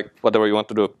it's like whatever you want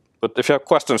to do. But if you have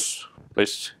questions,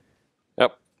 please.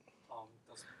 Yep.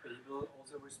 Does Babel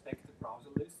also respect the browser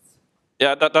lists?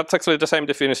 Yeah, that's actually the same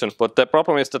definition. But the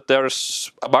problem is that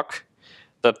there's a bug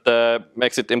that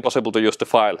makes it impossible to use the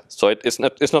file. So it's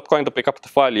not going to pick up the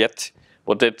file yet,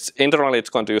 but internally it's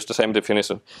going to use the same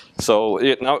definition. So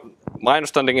now my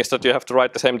understanding is that you have to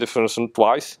write the same definition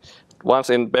twice,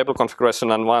 once in Babel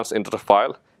configuration and once into the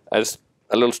file. And it's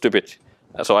a little stupid,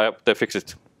 so I have to fix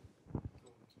it.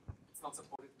 It's not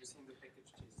supported within the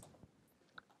package.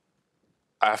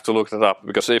 I have to look that up,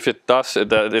 because if it does,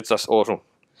 it's just awesome.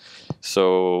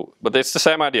 So, but it's the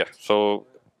same idea. So.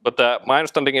 But my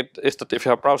understanding is that if you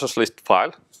have browsers list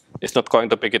file, it's not going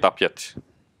to pick it up yet.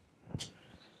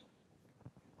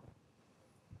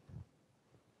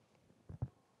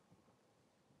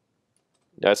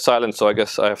 Yeah, it's silent, so I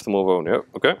guess I have to move on. Yeah,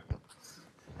 okay.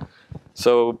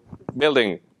 So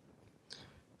building.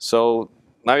 So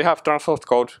now you have transposed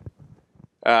code,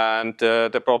 and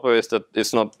the problem is that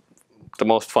it's not the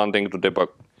most fun thing to debug.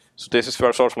 So this is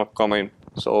where source map come in.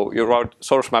 So you write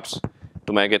source maps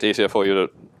to make it easier for you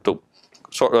to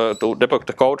debug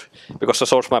the code, because the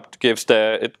source map gives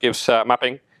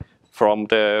mapping from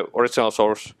the original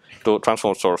source to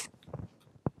transformed source.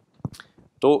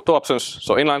 Two options.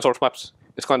 So inline source maps,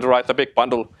 it's going to write a big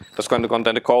bundle that's going to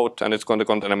contain the code and it's going to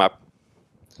contain a map.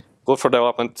 Good for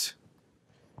development.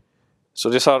 So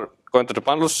these are going to the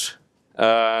bundles,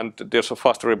 and there's a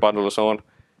faster bundle and so on.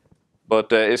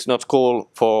 But it's not cool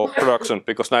for production,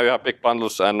 because now you have big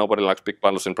bundles and nobody likes big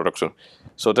bundles in production.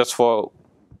 So that's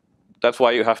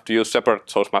why you have to use separate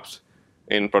source maps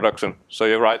in production. So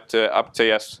you write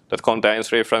app.js that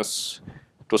contains reference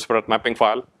to separate mapping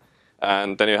file,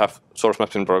 and then you have source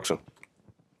maps in production.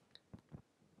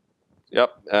 Yep,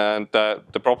 and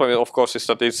the problem, of course, is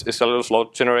that it's a little slow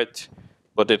to generate,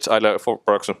 but it's idle for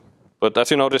production. But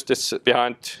as you notice, this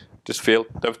behind this field,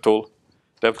 DevTool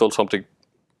something.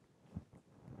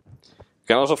 You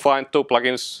can also find 2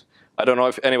 plugins. I don't know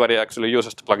if anybody actually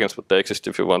uses the plugins, but they exist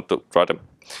if you want to try them.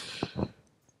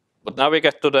 But now we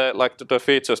get to the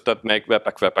features that make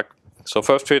Webpack. So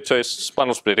first feature is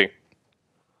bundle splitting.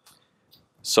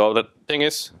 So the thing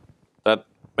is that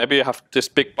maybe you have this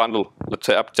big bundle, let's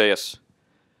say app.js,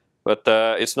 but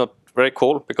it's not very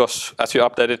cool, because as you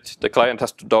update it, the client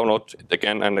has to download it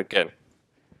again and again.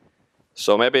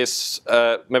 So maybe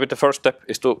the first step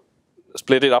is to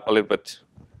split it up a little bit.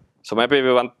 So maybe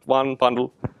we want one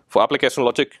bundle for application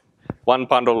logic, one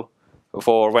bundle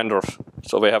for vendors.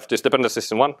 So we have this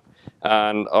dependencies in one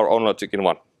and our own logic in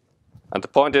one. And the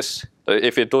point is that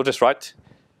if you do this right,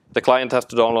 the client has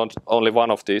to download only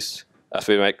one of these as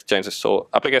we make changes. So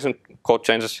application code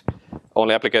changes,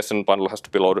 only application bundle has to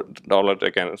be downloaded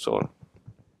again, and so on.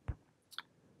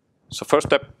 So first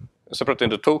step, separate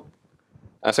into 2.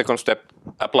 And second step,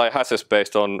 apply hashes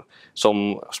based on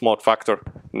some smart factor,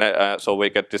 so we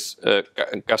get this good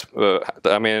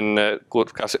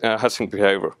hashing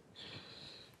behavior.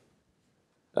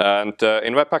 And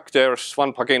in Webpack, there's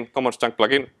one plugin, common chunk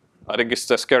plugin. I think it's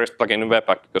the scariest plugin in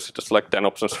Webpack, because it has like 10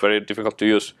 options, very difficult to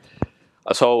use.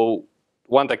 So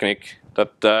one technique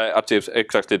that achieves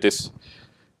exactly this.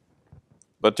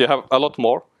 But you have a lot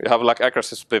more. You have like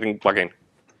aggressive splitting plugin,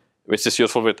 which is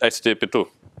useful with HTTP2.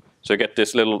 So you get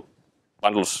these little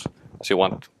bundles as you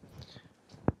want.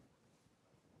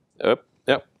 Yep.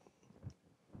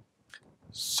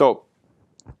 So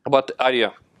about the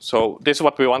idea. So this is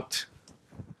what we want.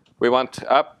 We want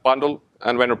app bundle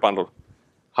and vendor bundle.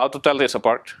 How to tell this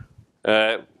apart?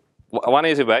 One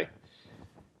easy way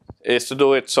is to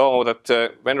do it so that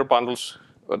vendor bundles,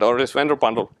 or this vendor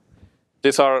bundle,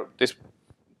 this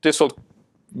will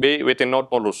be within node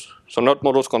modules. So node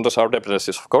modules contains our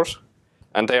dependencies, of course,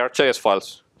 and they are JS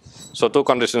files. So 2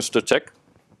 conditions to check.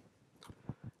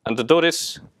 And to do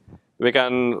this, we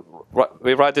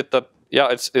write it that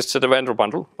it's the vendor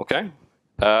bundle, okay,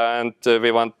 and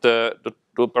we want to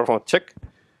perform a check.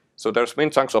 So there's min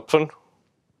chunks option,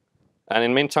 and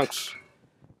in min chunks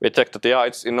we check that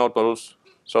it's in node modules.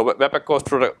 So Webpack goes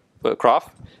through the graph,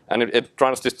 and it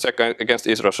runs this check against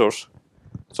each resource.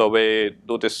 So we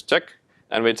do this check,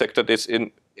 and we check that it's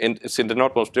in the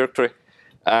node modules directory,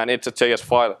 and it's a JS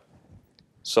file.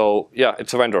 So yeah,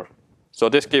 it's a vendor. So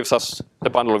this gives us the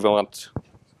bundle we want.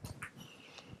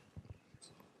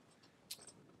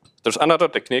 There's another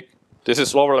technique. This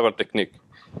is lower level technique.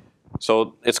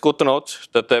 So it's good to note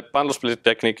that the bundle split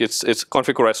technique it's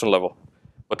configuration level,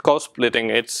 but code splitting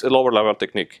it's a lower level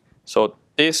technique. So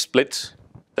these splits,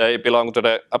 they belong to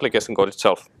the application code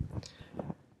itself.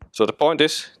 So the point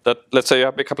is that let's say you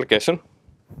have a big application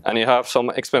and you have some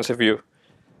expensive view,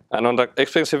 and on the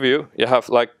expensive view you have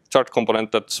like chart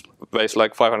component that weighs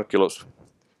like 500 kilos,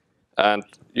 and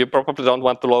you probably don't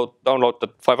want to download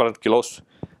that 500 kilos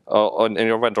in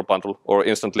your vendor bundle or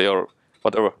instantly or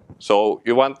whatever. So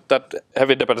you want that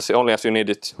heavy dependency only as you need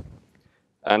it.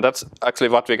 And that's actually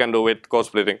what we can do with code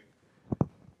splitting.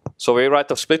 So we write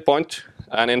a split point,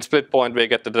 and in split point we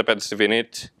get the dependency we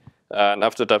need. And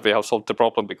after that we have solved the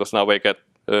problem, because now we get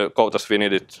code as we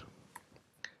need it.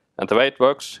 And the way it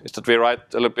works is that we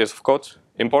write a little piece of code,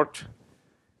 import.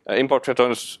 Import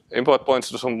points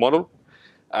to some module,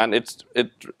 and it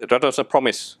returns a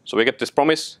promise. So we get this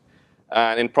promise,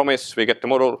 and in promise we get the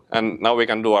module, and now we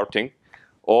can do our thing.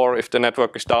 Or if the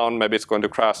network is down, maybe it's going to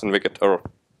crash and we get error.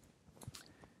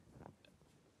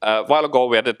 A while ago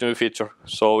we added a new feature,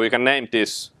 so we can name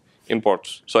these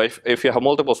imports. So if you have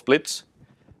multiple splits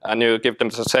and you give them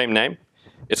the same name,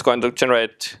 it's going to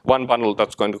generate one bundle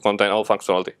that's going to contain all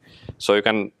functionality. So you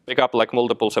can pick up like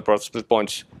multiple separate split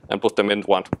points and put them into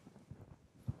one.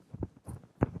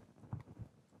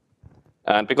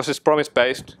 And because it's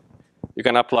promise-based, you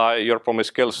can apply your promise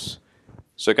skills.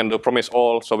 So you can do promise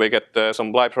all, so we get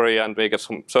some library and we get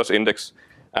some search index.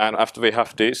 And after we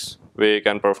have this, we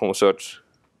can perform search.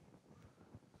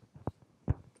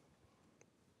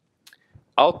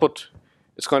 Output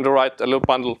is going to write a little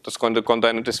bundle that's going to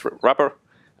contain this wrapper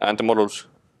and the modules.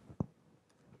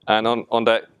 And on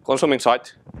the consuming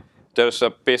side, there's a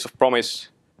piece of promise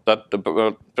that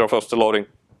performs the loading.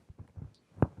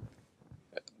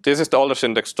 This is the older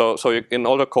syntax, so in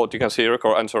older code you can see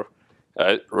record answer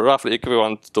roughly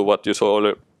equivalent to what you saw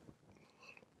earlier.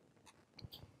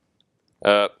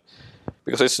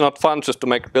 Because it's not fun just to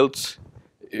make builds,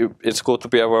 it's good to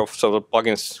be aware of several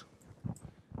plugins.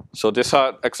 So these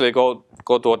are actually go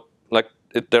to what, like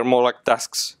they're more like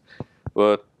tasks,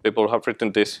 but people have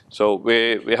written this. So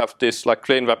we have this like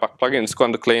clean Webpack plugin. It's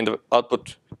going to clean the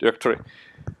output directory,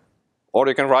 or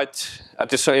you can write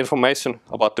additional information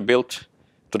about the build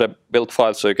to the build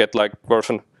file, so you get like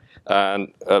version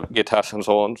and git hash and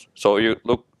so on. So you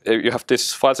have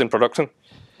these files in production,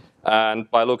 and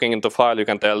by looking into the file, you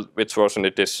can tell which version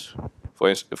it is. For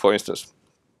instance,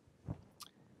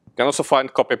 you can also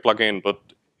find copy plugin, but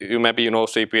maybe you know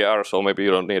CPR, so maybe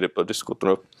you don't need it, but it's good to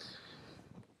know.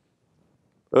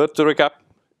 To recap,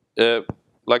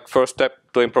 like first step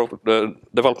to improve the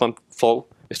development flow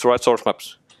is to write source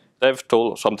maps. Dev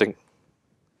tool something.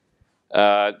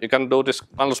 You can do this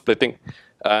bundle splitting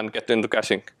and get into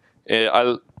caching.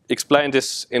 I'll explain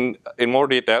this in more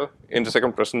detail in the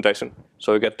second presentation,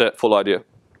 so you get the full idea.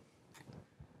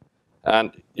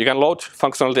 And you can load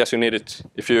functionality as you need it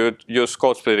if you use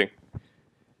code splitting.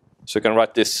 So you can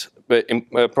write this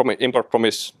import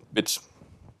promise bits.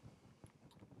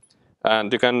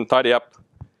 And you can tidy up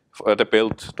the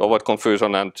build to avoid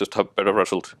confusion and just have better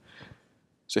result.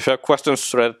 So if you have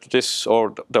questions related to this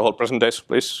or the whole presentation,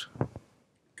 please.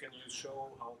 Can you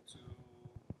show how to,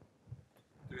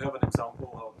 do you have an example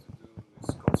how to do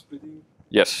this code splitting?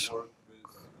 Yes. Work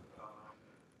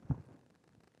with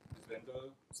vendor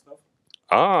stuff?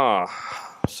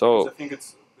 So. Because I think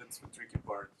that's the tricky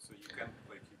part. So you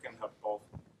can have both.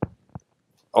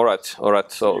 All right.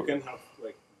 So you can have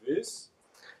like this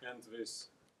and this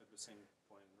at the same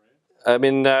point, right? I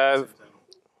mean,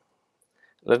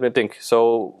 let me think.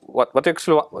 So what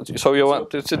actually? So you want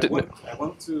to? I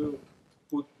want to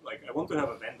put like I want to have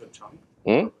a vendor chunk,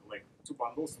 like two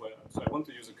bundles. So I want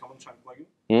to use a common chunk plugin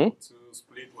to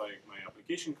split like my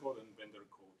application code and vendor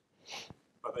code.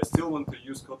 But I still want to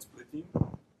use code splitting,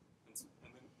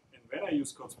 and when I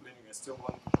use code splitting, I still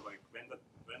want like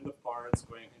vendor parts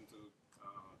going into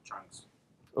chunks.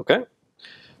 Okay.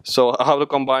 So how to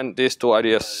combine these two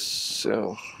ideas? In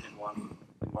one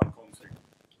config,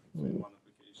 in one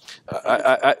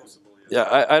application.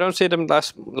 I don't see them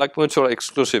as like mutually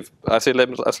exclusive. I see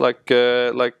them as like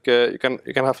you can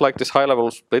have like this high level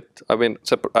split. I mean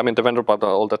the vendor part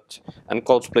all that and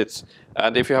code splits.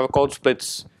 And if you have code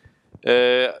splits,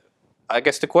 I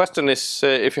guess the question is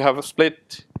if you have a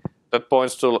split that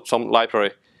points to some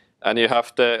library, and you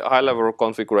have the high-level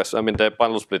configuration, I mean the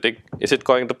bundle splitting, is it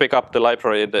going to pick up the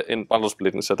library in bundle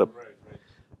splitting setup?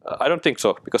 Right. I don't think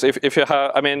so, because if you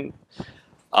have, I mean,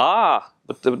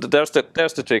 but there's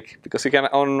the trick, because you can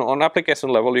on application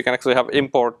level you can actually have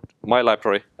import my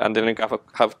library, and then you can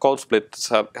have code split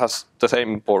that has the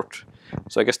same import.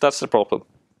 So I guess that's the problem.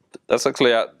 That's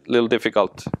actually a little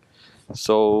difficult.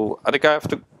 So I think I have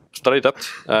to study that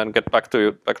and get back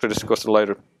to this question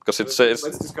later, because it's.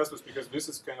 Let's discuss this, because this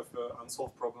is kind of an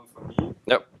unsolved problem for me.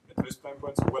 Yep. At this time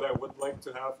point, so what I would like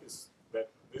to have is that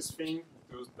this thing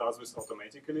does this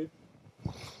automatically.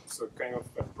 So kind of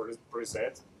a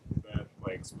preset that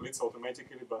like splits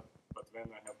automatically, but when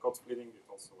I have code splitting, it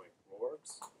also like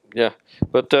works. Yeah,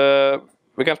 but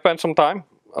we can spend some time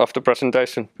after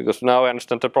presentation, because now I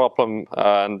understand the problem,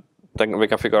 and then we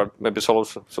can figure out maybe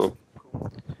solution. So.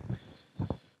 Cool.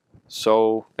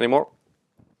 So, any more?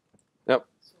 Yep.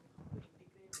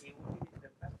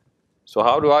 So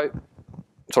how do I,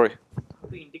 sorry? How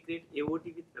to integrate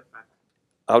AOT with Webpack?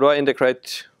 How do I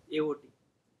integrate? AOT.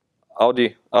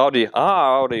 Audi. I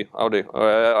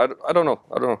don't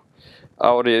know.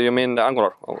 Audi, you mean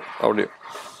Angular? Audi.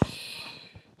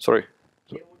 Sorry.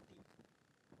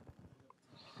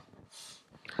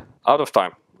 Out of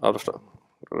time.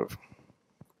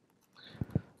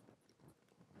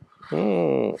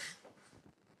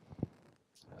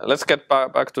 Let's get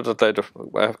back to that later.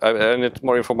 I need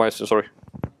more information, sorry.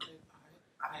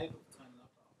 Ahead of time, not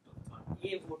out of time.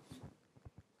 AOT.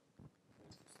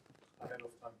 Ahead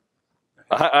of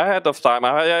I had of time.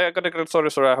 I got a great story.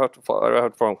 I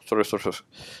heard wrong. Sorry.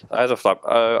 I had of time.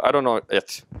 I don't know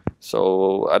yet,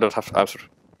 so I don't have to answer.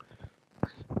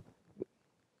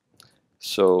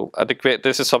 So I think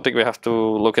this is something we have to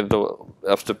look into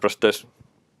after presentation.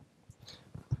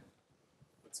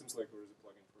 It seems like there is a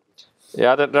plugin for this.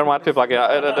 Yeah, there might be plugin.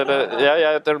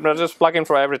 Yeah, there's just plugin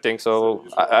for everything. So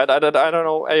I don't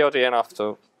know AOT enough.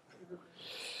 So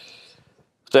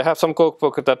they have some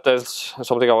cookbook that there's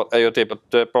something about AOT, but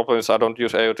the problem is I don't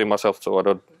use AOT myself, so I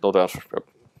don't know the answer.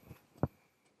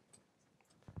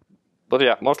 But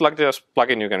yeah, most likely there's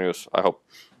plugin you can use. I hope.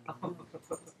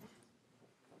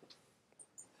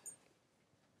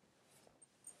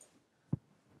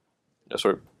 Yes,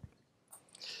 sir.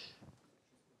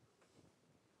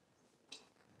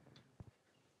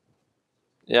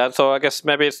 Yeah, so I guess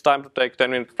maybe it's time to take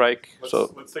 10-minute break.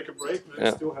 Let's take a break.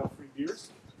 We still have 3 beers.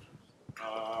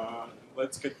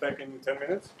 Let's get back in 10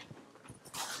 minutes.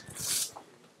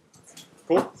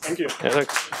 Cool. Thank you. Yeah,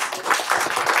 thanks.